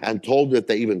back and told that if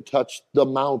they even touched the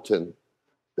mountain,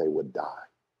 they would die.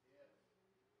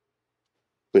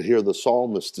 But here the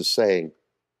psalmist is saying,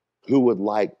 who would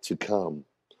like to come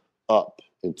up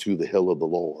into the hill of the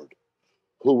Lord?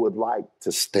 Who would like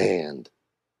to stand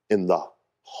in the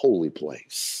holy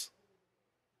place?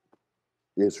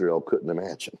 Israel couldn't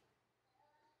imagine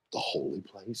the holy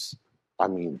place. I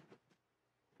mean,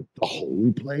 the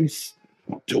holy place?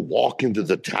 To walk into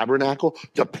the tabernacle,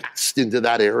 to pass into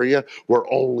that area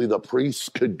where only the priests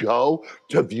could go,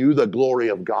 to view the glory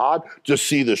of God, to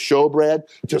see the showbread,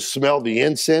 to smell the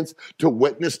incense, to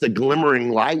witness the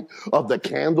glimmering light of the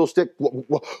candlestick.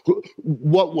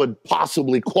 What would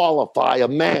possibly qualify a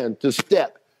man to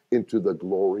step into the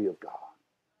glory of God?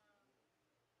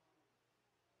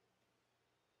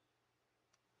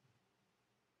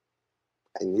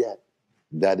 And yet,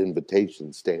 that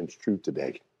invitation stands true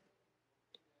today.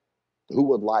 Who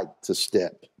would like to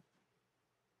step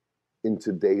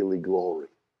into daily glory?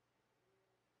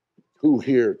 Who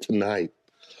here tonight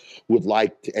would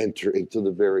like to enter into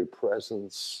the very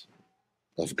presence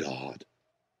of God?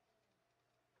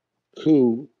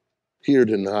 Who here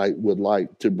tonight would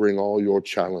like to bring all your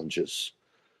challenges,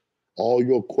 all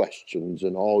your questions,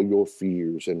 and all your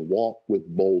fears and walk with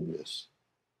boldness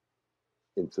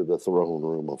into the throne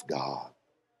room of God,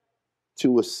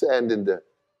 to ascend into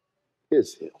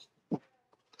his hill,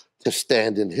 to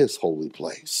stand in his holy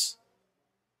place?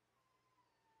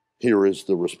 Here is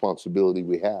the responsibility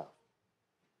we have.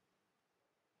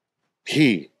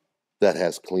 He that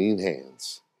has clean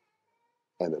hands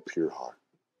and a pure heart.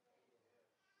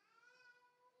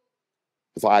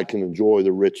 If I can enjoy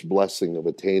the rich blessing of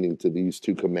attaining to these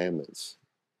two commandments,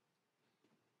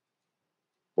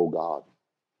 oh God,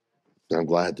 I'm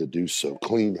glad to do so.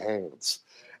 Clean hands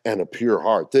and a pure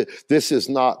heart. This is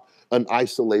not an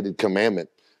isolated commandment.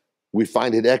 We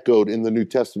find it echoed in the New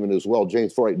Testament as well.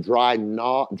 James 4:8,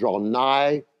 draw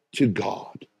nigh to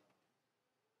God.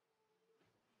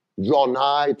 Draw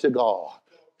nigh to God.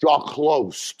 Draw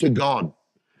close to God,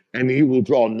 and he will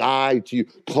draw nigh to you.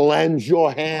 Cleanse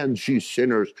your hands, ye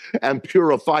sinners, and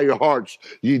purify your hearts,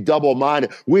 ye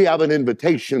double-minded. We have an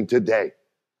invitation today.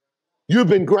 You've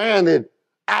been granted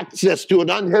access to an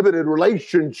uninhibited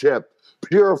relationship.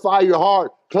 Purify your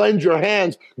heart, cleanse your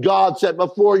hands. God set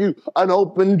before you an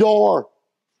open door.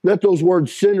 Let those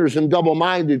words sinners and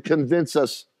double-minded convince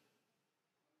us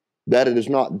that it is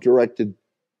not directed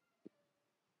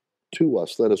to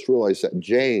us. Let us realize that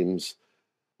James,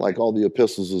 like all the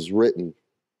epistles, is written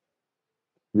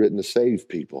to save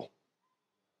people.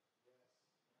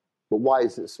 But why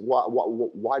is this?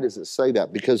 Why does it say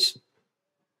that? Because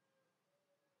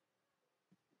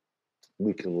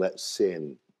we can let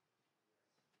sin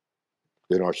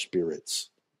in our spirits.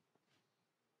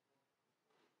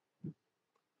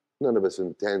 None of us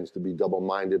intends to be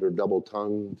double-minded or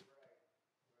double-tongued.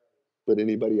 But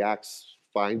anybody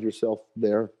find yourself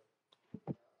there?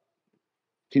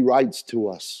 He writes to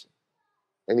us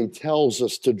and he tells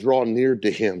us to draw near to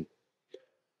him.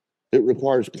 It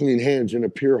requires clean hands and a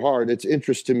pure heart. It's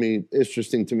interesting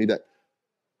to me that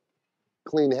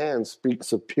clean hands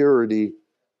speaks of purity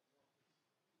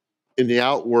in the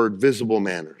outward visible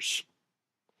manners.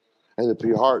 And the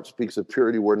pure heart speaks of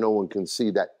purity where no one can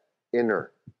see, that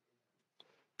inner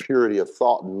purity of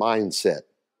thought and mindset.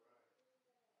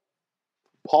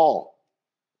 Paul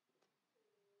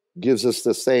presents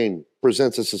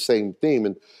us the same theme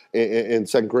in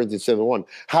 2 Corinthians 7:1.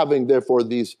 Having therefore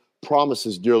these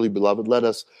promises, dearly beloved, let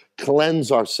us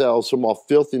cleanse ourselves from all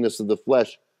filthiness of the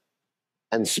flesh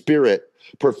and spirit,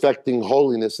 perfecting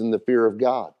holiness in the fear of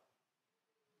God.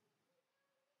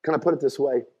 Can I put it this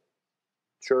way,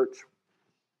 church?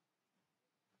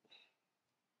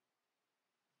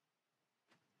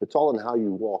 It's all in how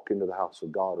you walk into the house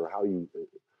of God or how you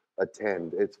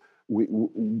attend. We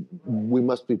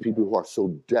must be people who are so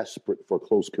desperate for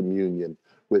close communion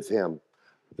with him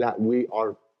that we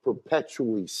are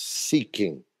perpetually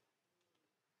seeking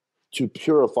to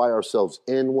purify ourselves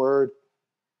inward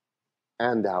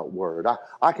and outward.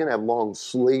 I can have long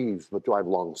sleeves, but do I have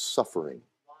long suffering?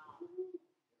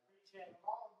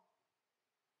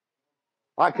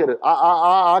 I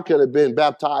could have been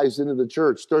baptized into the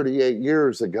church 38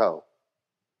 years ago,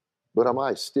 but am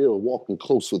I still walking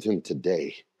close with him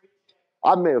today?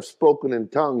 I may have spoken in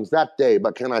tongues that day,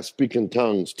 but can I speak in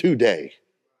tongues today?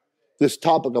 This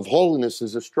topic of holiness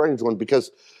is a strange one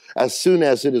because as soon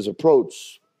as it is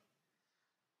approached,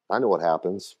 I know what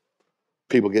happens.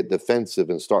 People get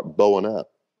defensive and start bowing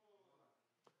up.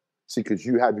 See, because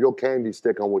you have your candy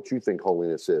stick on what you think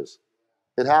holiness is.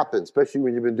 It happens, especially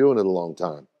when you've been doing it a long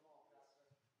time.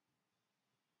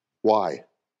 Why?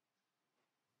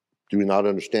 Do we not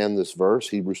understand this verse,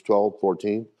 Hebrews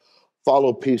 12:14?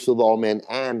 Follow peace with all men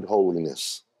and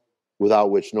holiness,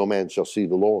 without which no man shall see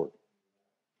the Lord.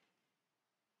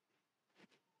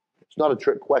 It's not a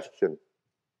trick question.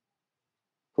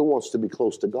 Who wants to be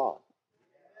close to God?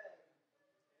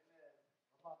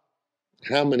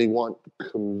 How many want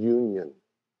communion,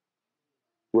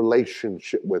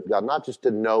 relationship with God? Not just to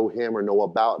know Him or know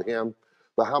about Him,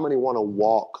 but how many want to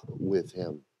walk with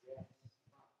Him?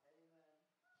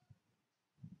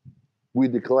 We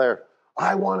declare,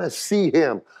 I want to see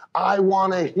Him. I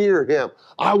want to hear Him.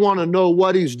 I want to know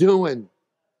what He's doing.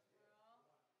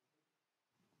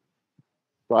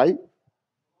 Right?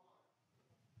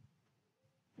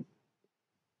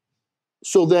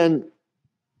 So then,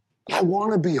 I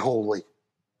want to be holy.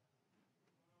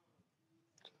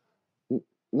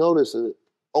 Notice,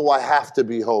 oh, I have to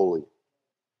be holy.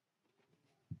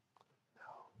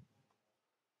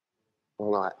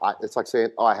 Oh, no, it's like saying,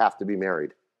 oh, I have to be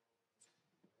married.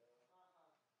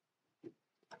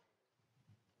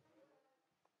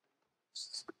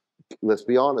 Let's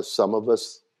be honest, some of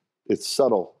us, it's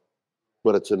subtle,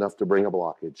 but it's enough to bring a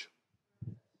blockage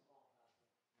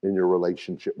in your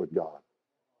relationship with God.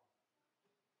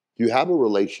 You have a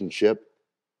relationship,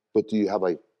 but do you have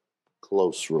a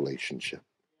close relationship?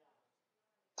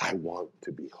 I want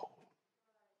to be holy.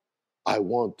 I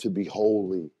want to be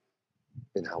holy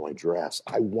in how I dress.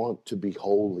 I want to be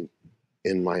holy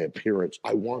in my appearance.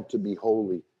 I want to be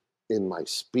holy in my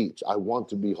speech. I want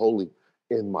to be holy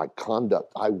in my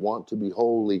conduct. I want to be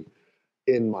holy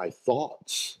in my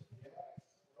thoughts.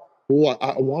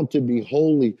 I want to be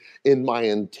holy in my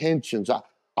intentions.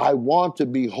 I want to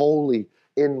be holy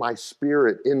in my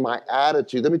spirit, in my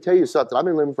attitude. Let me tell you something. I've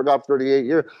been living for God for 38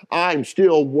 years. I'm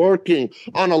still working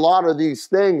on a lot of these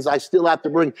things. I still have to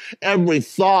bring every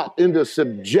thought into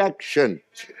subjection.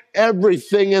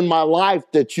 Everything in my life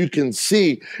that you can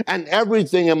see and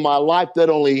everything in my life that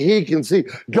only He can see.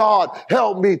 God,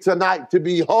 help me tonight to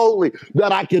be holy,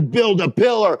 that I could build a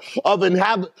pillar of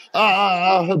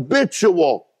a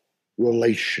habitual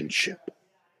relationship.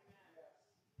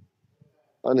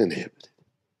 Uninhibited.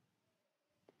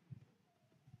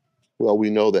 Well,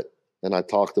 we know that, and I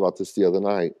talked about this the other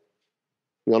night.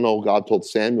 We all know God told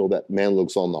Samuel that man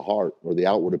looks on the heart or the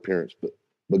outward appearance,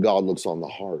 but God looks on the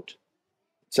heart.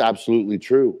 It's absolutely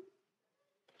true.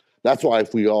 That's why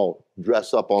if we all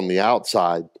dress up on the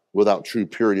outside without true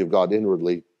purity of God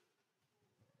inwardly,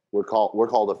 we're called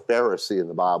a Pharisee in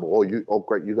the Bible. Oh,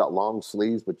 great, you got long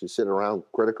sleeves, but you sit around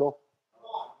critical?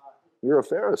 You're a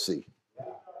Pharisee.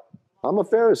 I'm a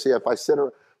Pharisee if I sit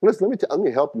around. Listen, let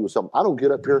me help you with something. I don't get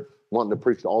up here wanting to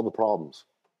preach all the problems.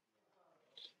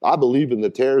 I believe in the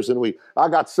tares and wheat. I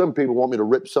got some people want me to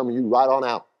rip some of you right on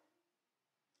out.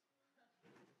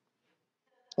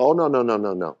 Oh,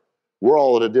 no. We're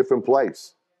all at a different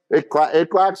place. It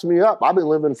cracks me up. I've been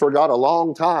living for God a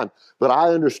long time, but I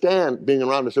understand being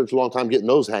around the church a long time, getting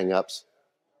those hang-ups.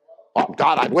 Oh,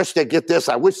 God, I wish they'd get this.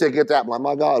 I wish they'd get that. I'm like,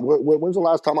 my God, when's the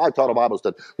last time I taught a Bible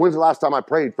study? When's the last time I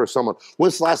prayed for someone?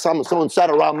 When's the last time someone sat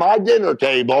around my dinner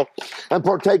table and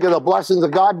partake of the blessings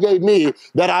that God gave me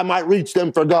that I might reach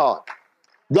them for God?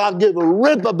 God give a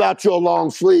rip about your long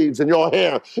sleeves and your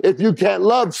hair if you can't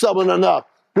love someone enough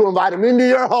to invite them into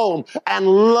your home and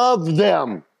love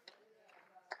them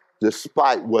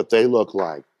despite what they look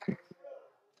like.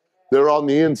 They're on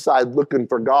the inside looking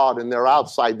for God, and they're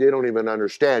outside. They don't even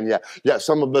understand yet. Yeah,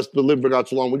 some of us believe for God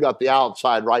so long, we got the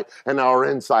outside right, and our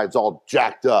inside's all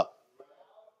jacked up.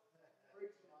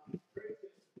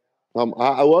 What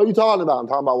are you talking about? I'm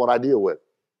talking about what I deal with.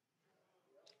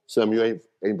 Some of you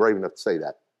ain't brave enough to say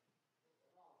that.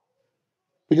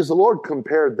 Because the Lord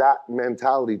compared that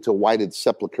mentality to whited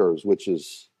sepulchres, which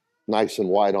is nice and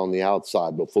white on the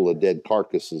outside, but full of dead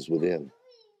carcasses within.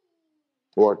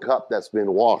 Or a cup that's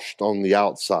been washed on the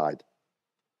outside,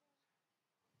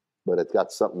 but it's got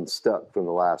something stuck from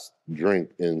the last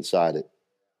drink inside it.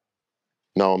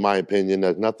 Now, in my opinion,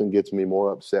 there's nothing gets me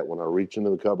more upset when I reach into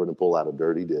the cupboard and pull out a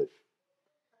dirty dish.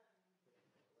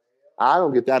 I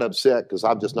don't get that upset because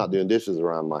I'm just not doing dishes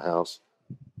around my house.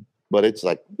 But it's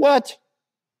like, what?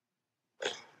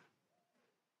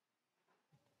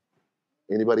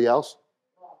 Anybody else?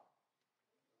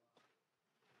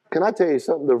 Can I tell you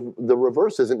something? The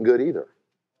reverse isn't good either.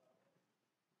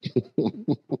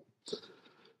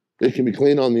 It can be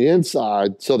clean on the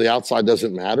inside, so the outside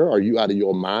doesn't matter. Are you out of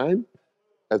your mind?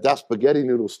 If that spaghetti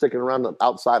noodle sticking around the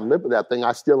outside lip of that thing,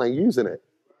 I still ain't using it.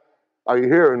 Are you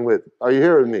hearing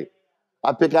me?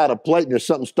 I pick out a plate and there's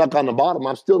something stuck on the bottom.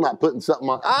 I'm still not putting something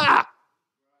on.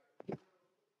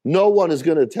 No one is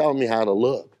going to tell me how to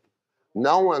look.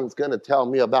 No one's going to tell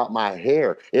me about my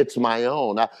hair. It's my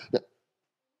own.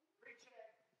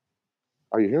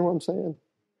 Are you hearing what I'm saying?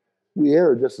 We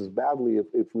err just as badly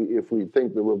if we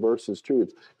think the reverse is true.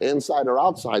 It's inside or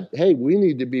outside. Hey, we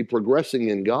need to be progressing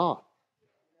in God.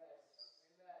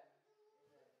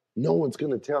 No one's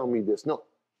going to tell me this. No,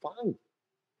 fine.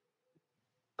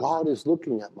 God is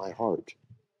looking at my heart.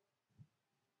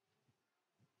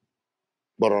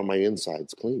 But are my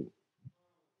insides clean?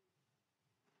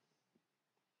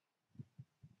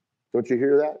 Don't you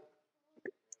hear that?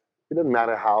 It doesn't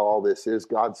matter how all this is.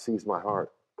 God sees my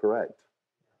heart. Correct.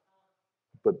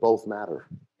 But both matter.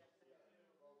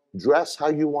 Dress how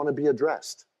you want to be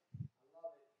addressed.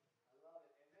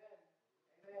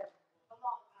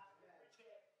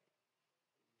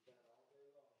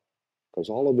 Because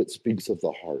all of it speaks of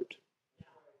the heart.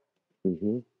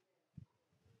 Mm-hmm.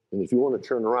 And if you want to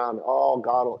turn around, oh,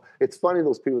 God, it's funny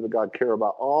those people that God care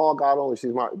about, oh, God only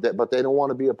sees my heart, but they don't want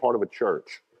to be a part of a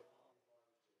church.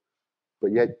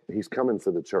 But yet he's coming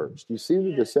for the church. Do you see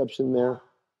the deception there?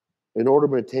 In order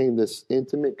to maintain this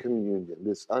intimate communion,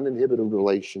 this uninhibited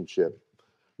relationship,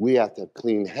 we have to have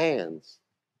clean hands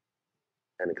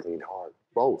and a clean heart,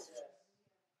 both.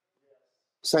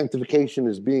 Sanctification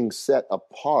is being set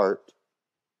apart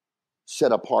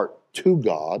to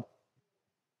God,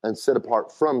 and set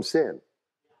apart from sin.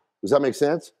 Does that make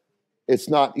sense? It's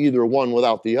not either one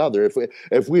without the other.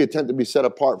 If we attempt to be set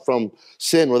apart from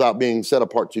sin without being set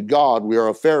apart to God, we are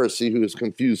a Pharisee who has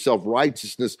confused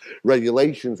self-righteousness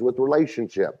regulations with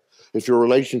relationship. If your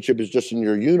relationship is just in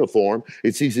your uniform,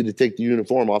 it's easy to take the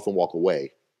uniform off and walk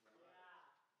away.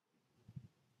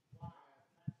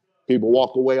 People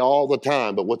walk away all the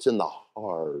time, but what's in the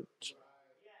heart?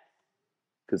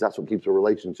 Because that's what keeps a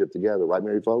relationship together, right,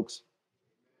 married folks?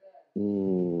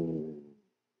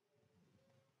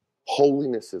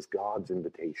 Holiness is God's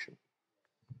invitation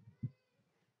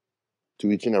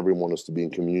to each and every one of us to be in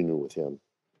communion with him.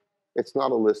 It's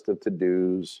not a list of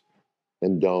to-dos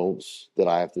and don'ts that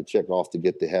I have to check off to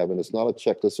get to heaven. It's not a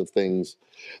checklist of things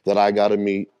that I got to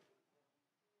meet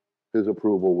his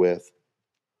approval with,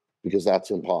 because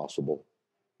that's impossible.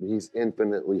 He's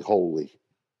infinitely holy,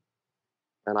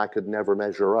 and I could never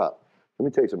measure up. Let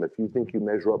me tell you something. If you think you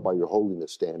measure up by your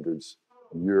holiness standards,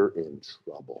 you're in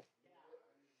trouble.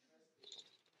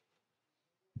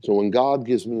 So when God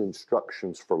gives me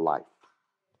instructions for life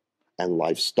and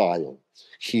lifestyle,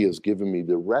 he has given me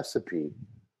the recipe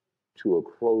to a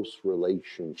close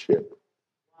relationship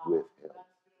with him.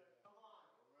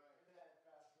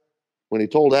 When he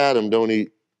told Adam, don't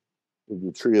eat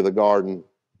the tree of the garden,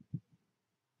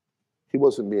 he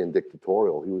wasn't being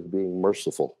dictatorial. He was being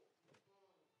merciful.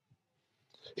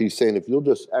 He's saying, if you'll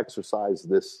just exercise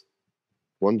this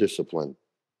one discipline,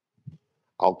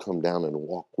 I'll come down and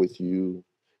walk with you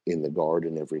in the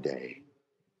garden every day.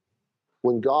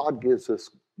 When God gives us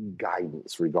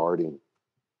guidance regarding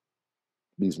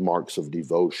these marks of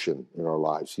devotion in our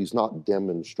lives, he's not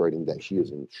demonstrating that he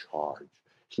is in charge.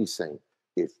 He's saying,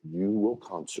 if you will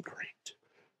consecrate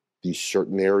these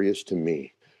certain areas to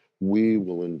me, we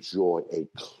will enjoy a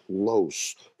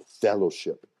close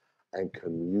fellowship and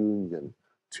communion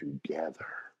together.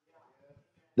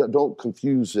 Don't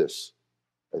confuse this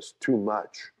as too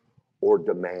much or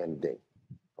demanding.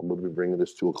 I'm going to be bringing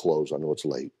this to a close. I know it's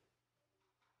late.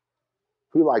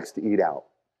 Who likes to eat out?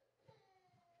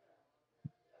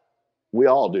 We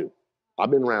all do.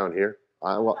 I've been around here.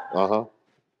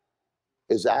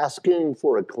 Is asking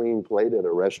for a clean plate at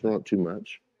a restaurant too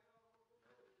much?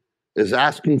 Is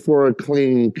asking for a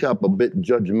clean cup a bit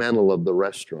judgmental of the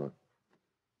restaurant?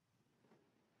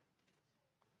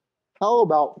 How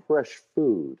about fresh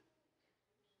food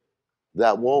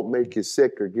that won't make you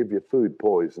sick or give you food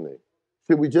poisoning?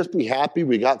 Should we just be happy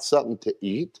we got something to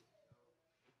eat?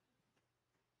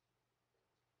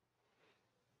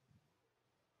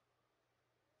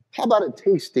 How about it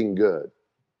tasting good?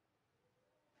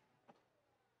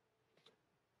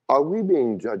 Are we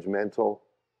being judgmental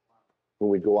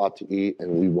when we go out to eat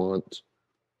and we want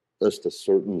just a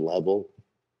certain level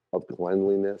of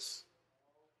cleanliness,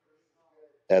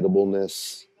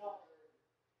 edibleness?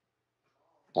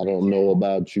 I don't know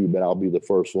about you, but I'll be the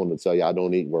first one to tell you I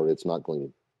don't eat where it's not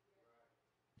clean.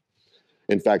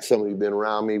 In fact, some of you have been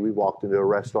around me. We walked into a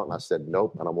restaurant and I said,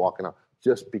 nope, and I'm walking out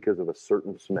just because of a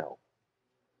certain smell.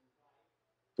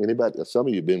 Anybody? Some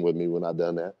of you have been with me when I've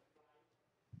done that.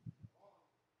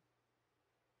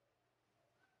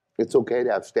 It's okay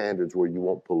to have standards where you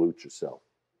won't pollute yourself.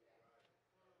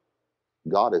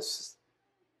 God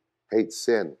hates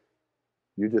sin.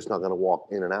 You're just not going to walk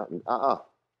in and out. And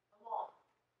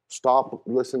Stop.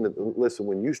 Listen.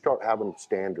 When you start having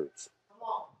standards,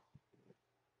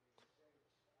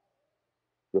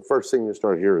 the first thing you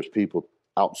start hearing is people,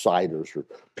 outsiders, or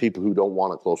people who don't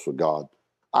want to close with God.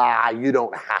 You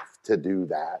don't have to do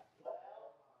that.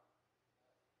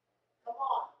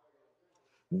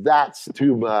 That's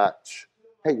too much.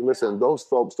 Hey, listen, those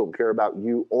folks don't care about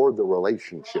you or the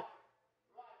relationship.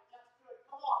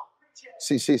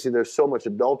 See, there's so much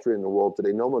adultery in the world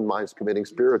today. No one minds committing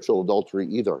spiritual adultery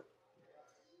either.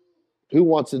 Who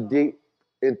wants a deep,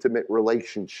 intimate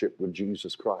relationship with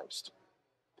Jesus Christ?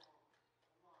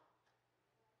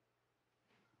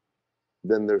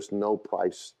 Then there's no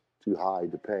price too high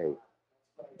to pay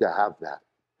to have that.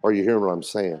 Are you hearing what I'm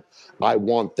saying? I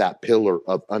want that pillar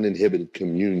of uninhibited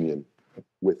communion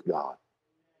with God.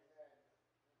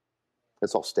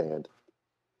 Let's all stand.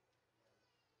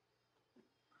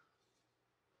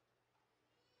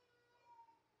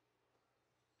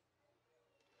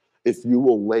 If you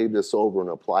will lay this over and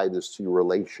apply this to your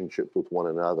relationships with one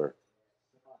another,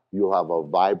 you'll have a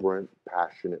vibrant,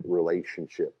 passionate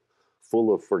relationship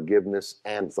full of forgiveness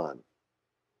and fun.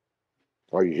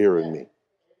 Are you hearing me?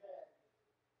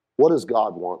 What does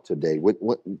God want today?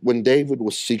 When David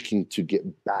was seeking to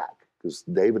get back, because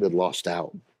David had lost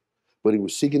out, but he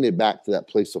was seeking it back to that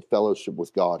place of fellowship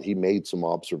with God, he made some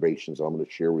observations I'm going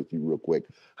to share with you real quick.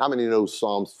 How many know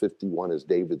Psalms 51 is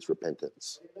David's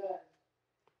repentance?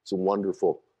 It's a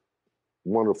wonderful,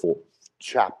 wonderful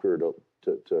chapter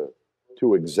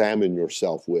to examine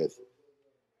yourself with.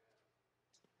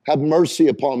 Have mercy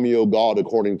upon me, O God,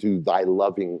 according to thy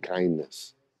loving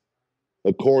kindness,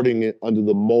 according unto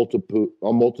the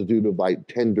multitude of thy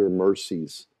tender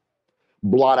mercies.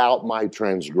 Blot out my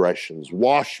transgressions.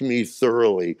 Wash me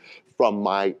thoroughly from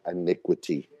my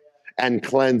iniquity and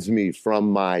cleanse me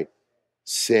from my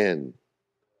sin.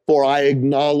 For I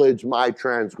acknowledge my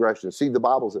transgressions. See, the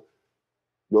Bible says,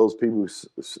 those people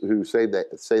who say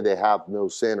they have no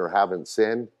sin or haven't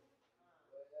sinned,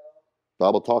 the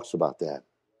Bible talks about that.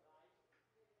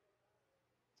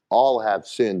 All have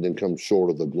sinned and come short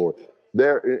of the glory.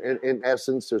 There, in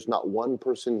essence, there's not one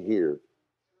person here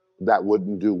that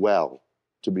wouldn't do well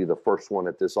to be the first one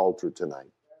at this altar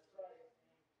tonight.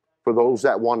 For those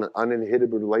that want an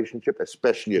uninhibited relationship,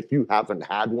 especially if you haven't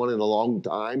had one in a long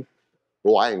time,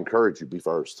 well, I encourage you, be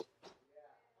first.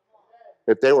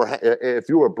 If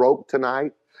you were broke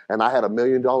tonight and I had $1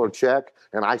 million check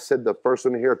and I said the first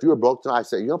one here, if you were broke tonight, I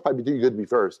say, probably do good to be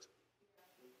first.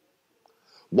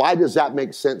 Why does that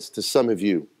make sense to some of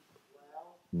you,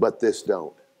 but this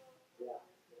don't?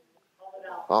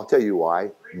 I'll tell you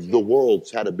why. The world's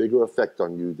had a bigger effect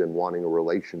on you than wanting a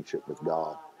relationship with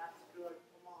God.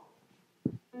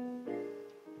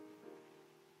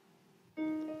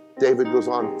 David goes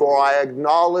on, for I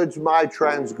acknowledge my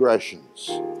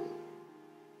transgressions.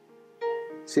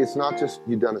 See, it's not just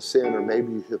you've done a sin or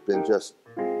maybe you have been just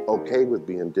okay with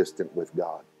being distant with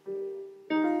God.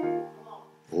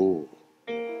 Ooh.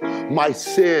 My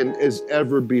sin is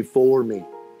ever before me.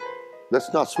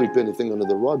 Let's not sweep anything under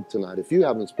the rug tonight. If you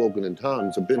haven't spoken in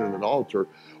tongues or been in an altar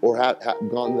or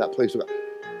gone to that place,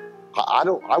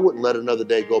 I wouldn't let another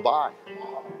day go by.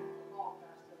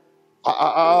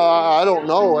 I don't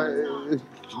know.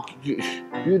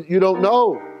 You don't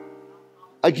know.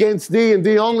 Against thee and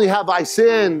thee only have I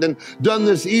sinned and done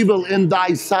this evil in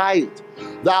thy sight.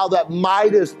 Thou that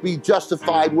mightest be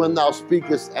justified when thou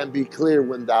speakest and be clear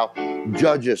when thou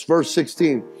judgest. Verse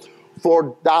 16,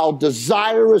 for thou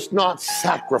desirest not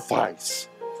sacrifice,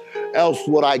 else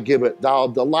would I give it. Thou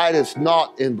delightest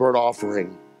not in burnt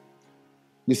offering.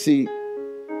 You see,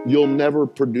 you'll never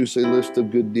produce a list of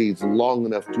good deeds long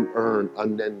enough to earn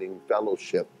unending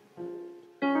fellowship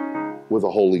with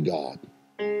a holy God.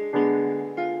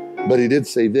 But he did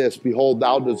say this, behold,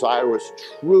 thou desirest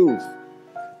truth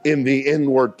in the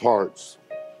inward parts.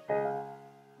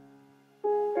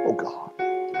 Oh God.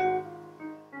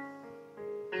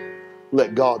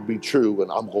 Let God be true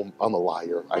and I'm a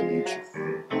liar. I need you.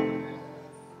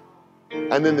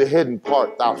 And in the hidden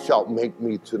part, thou shalt make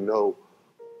me to know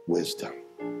wisdom.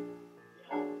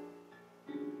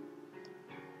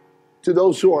 To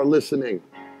those who are listening,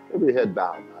 every head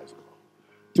bowed and eyes closed.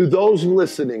 To those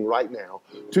listening right now,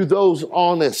 to those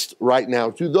honest right now,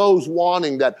 to those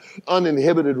wanting that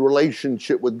uninhibited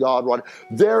relationship with God, right,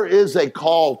 there is a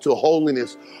call to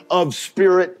holiness of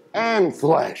spirit and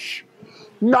flesh.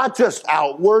 Not just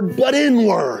outward, but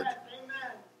inward.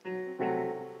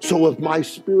 So if my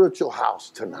spiritual house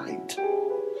tonight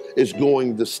is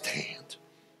going to stand,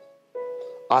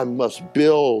 I must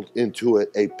build into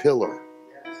it a pillar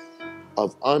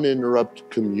of uninterrupted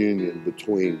communion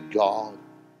between God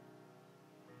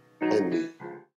and me.